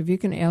 Joyce, if you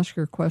can ask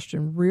your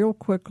question real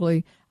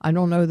quickly. I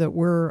don't know that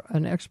we're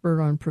an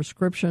expert on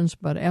prescriptions,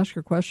 but ask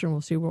your question.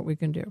 We'll see what we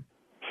can do.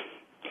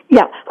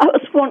 Yeah, I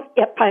was wondering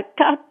if I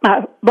got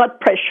my blood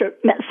pressure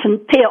medicine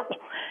pill,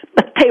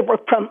 but they were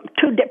from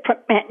two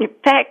different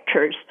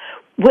manufacturers.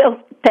 Will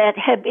that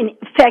have any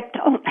effect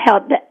on how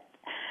that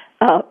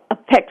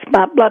affects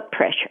my blood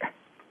pressure?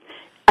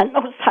 I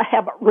notice I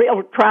have a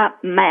real dry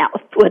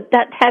mouth. Would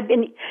that have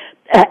any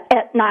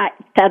at night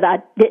that I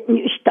didn't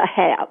used to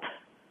have?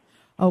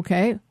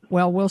 Okay.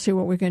 Well, we'll see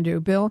what we can do.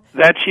 Bill?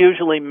 That's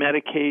usually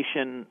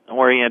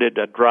medication-oriented,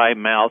 a dry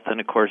mouth, and,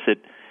 of course, it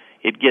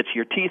gets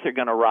your teeth are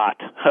going to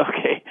rot,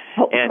 okay?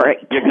 Oh, and great.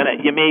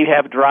 you may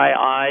have dry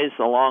eyes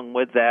along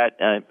with that.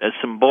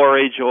 Some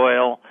borage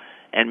oil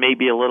and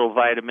maybe a little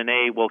vitamin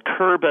A will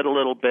curb it a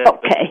little bit, okay.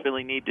 But you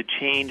really need to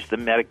change the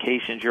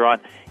medications you're on.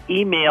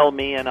 Email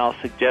me, and I'll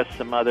suggest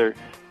some other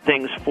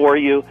things for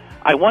you.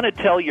 I want to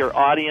tell your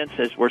audience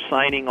as we're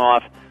signing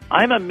off,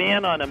 I'm a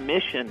man on a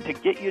mission to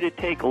get you to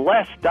take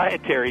less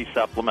dietary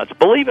supplements.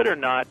 Believe it or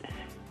not,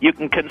 you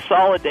can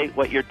consolidate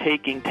what you're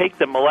taking. Take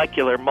the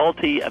molecular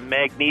multi, a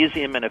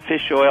magnesium, and a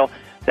fish oil.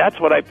 That's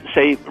what I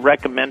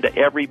recommend to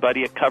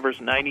everybody. It covers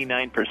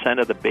 99%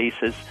 of the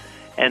bases.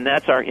 And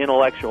that's our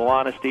intellectual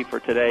honesty for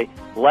today.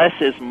 Less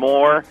is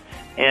more.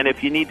 And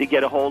if you need to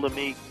get a hold of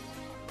me,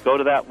 go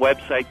to that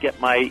website,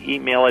 get my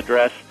email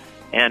address,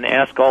 and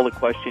ask all the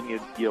questions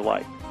you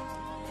like.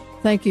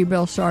 Thank you,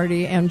 Bill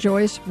Sardi. And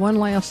Joyce, one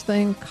last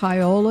thing.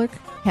 Kyolic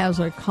has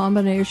a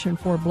combination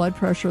for blood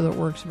pressure that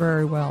works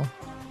very well.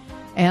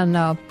 And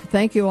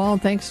thank you all.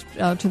 Thanks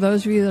to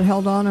those of you that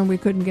held on and we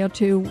couldn't get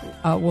to.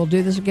 We'll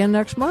do this again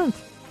next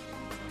month.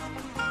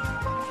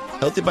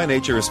 Healthy by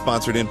Nature is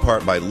sponsored in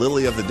part by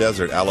Lily of the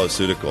Desert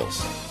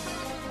Alloceuticals.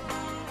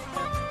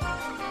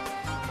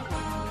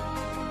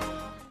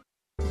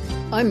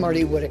 I'm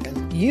Marty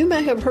Whittakin. You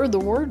may have heard the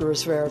word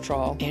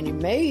resveratrol, and you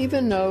may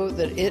even know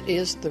that it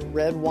is the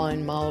red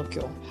wine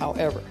molecule.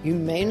 However, you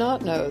may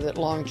not know that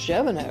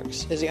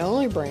Longevinex is the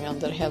only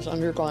brand that has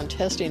undergone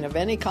testing of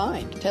any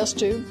kind, test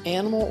tube,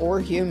 animal,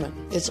 or human.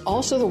 It's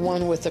also the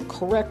one with the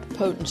correct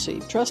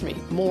potency. Trust me,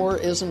 more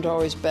isn't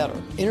always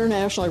better.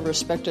 Internationally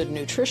respected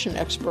nutrition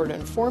expert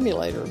and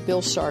formulator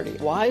Bill Sardi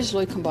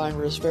wisely combined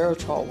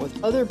resveratrol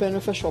with other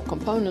beneficial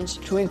components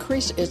to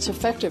increase its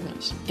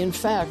effectiveness. In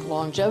fact,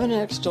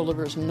 Longevinex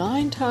delivers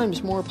 9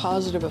 times more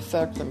positive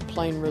effect than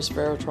plain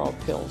resveratrol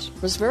pills.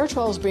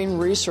 Resveratrol is being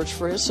researched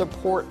for its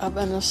support of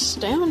an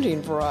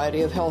astounding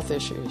variety of health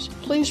issues.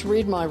 Please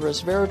read my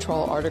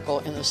resveratrol article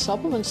in the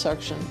supplement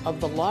section of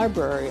the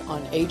library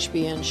on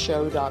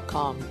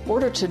hbnshow.com.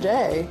 Order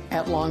today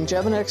at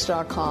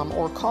longevinex.com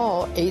or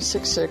call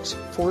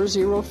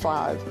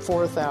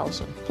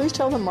 866-405-4000. Please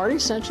tell them Marty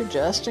sent you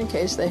just in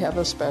case they have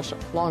a special.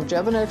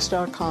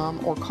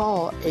 longevinex.com or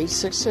call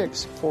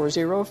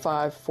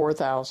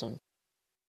 866-405-4000.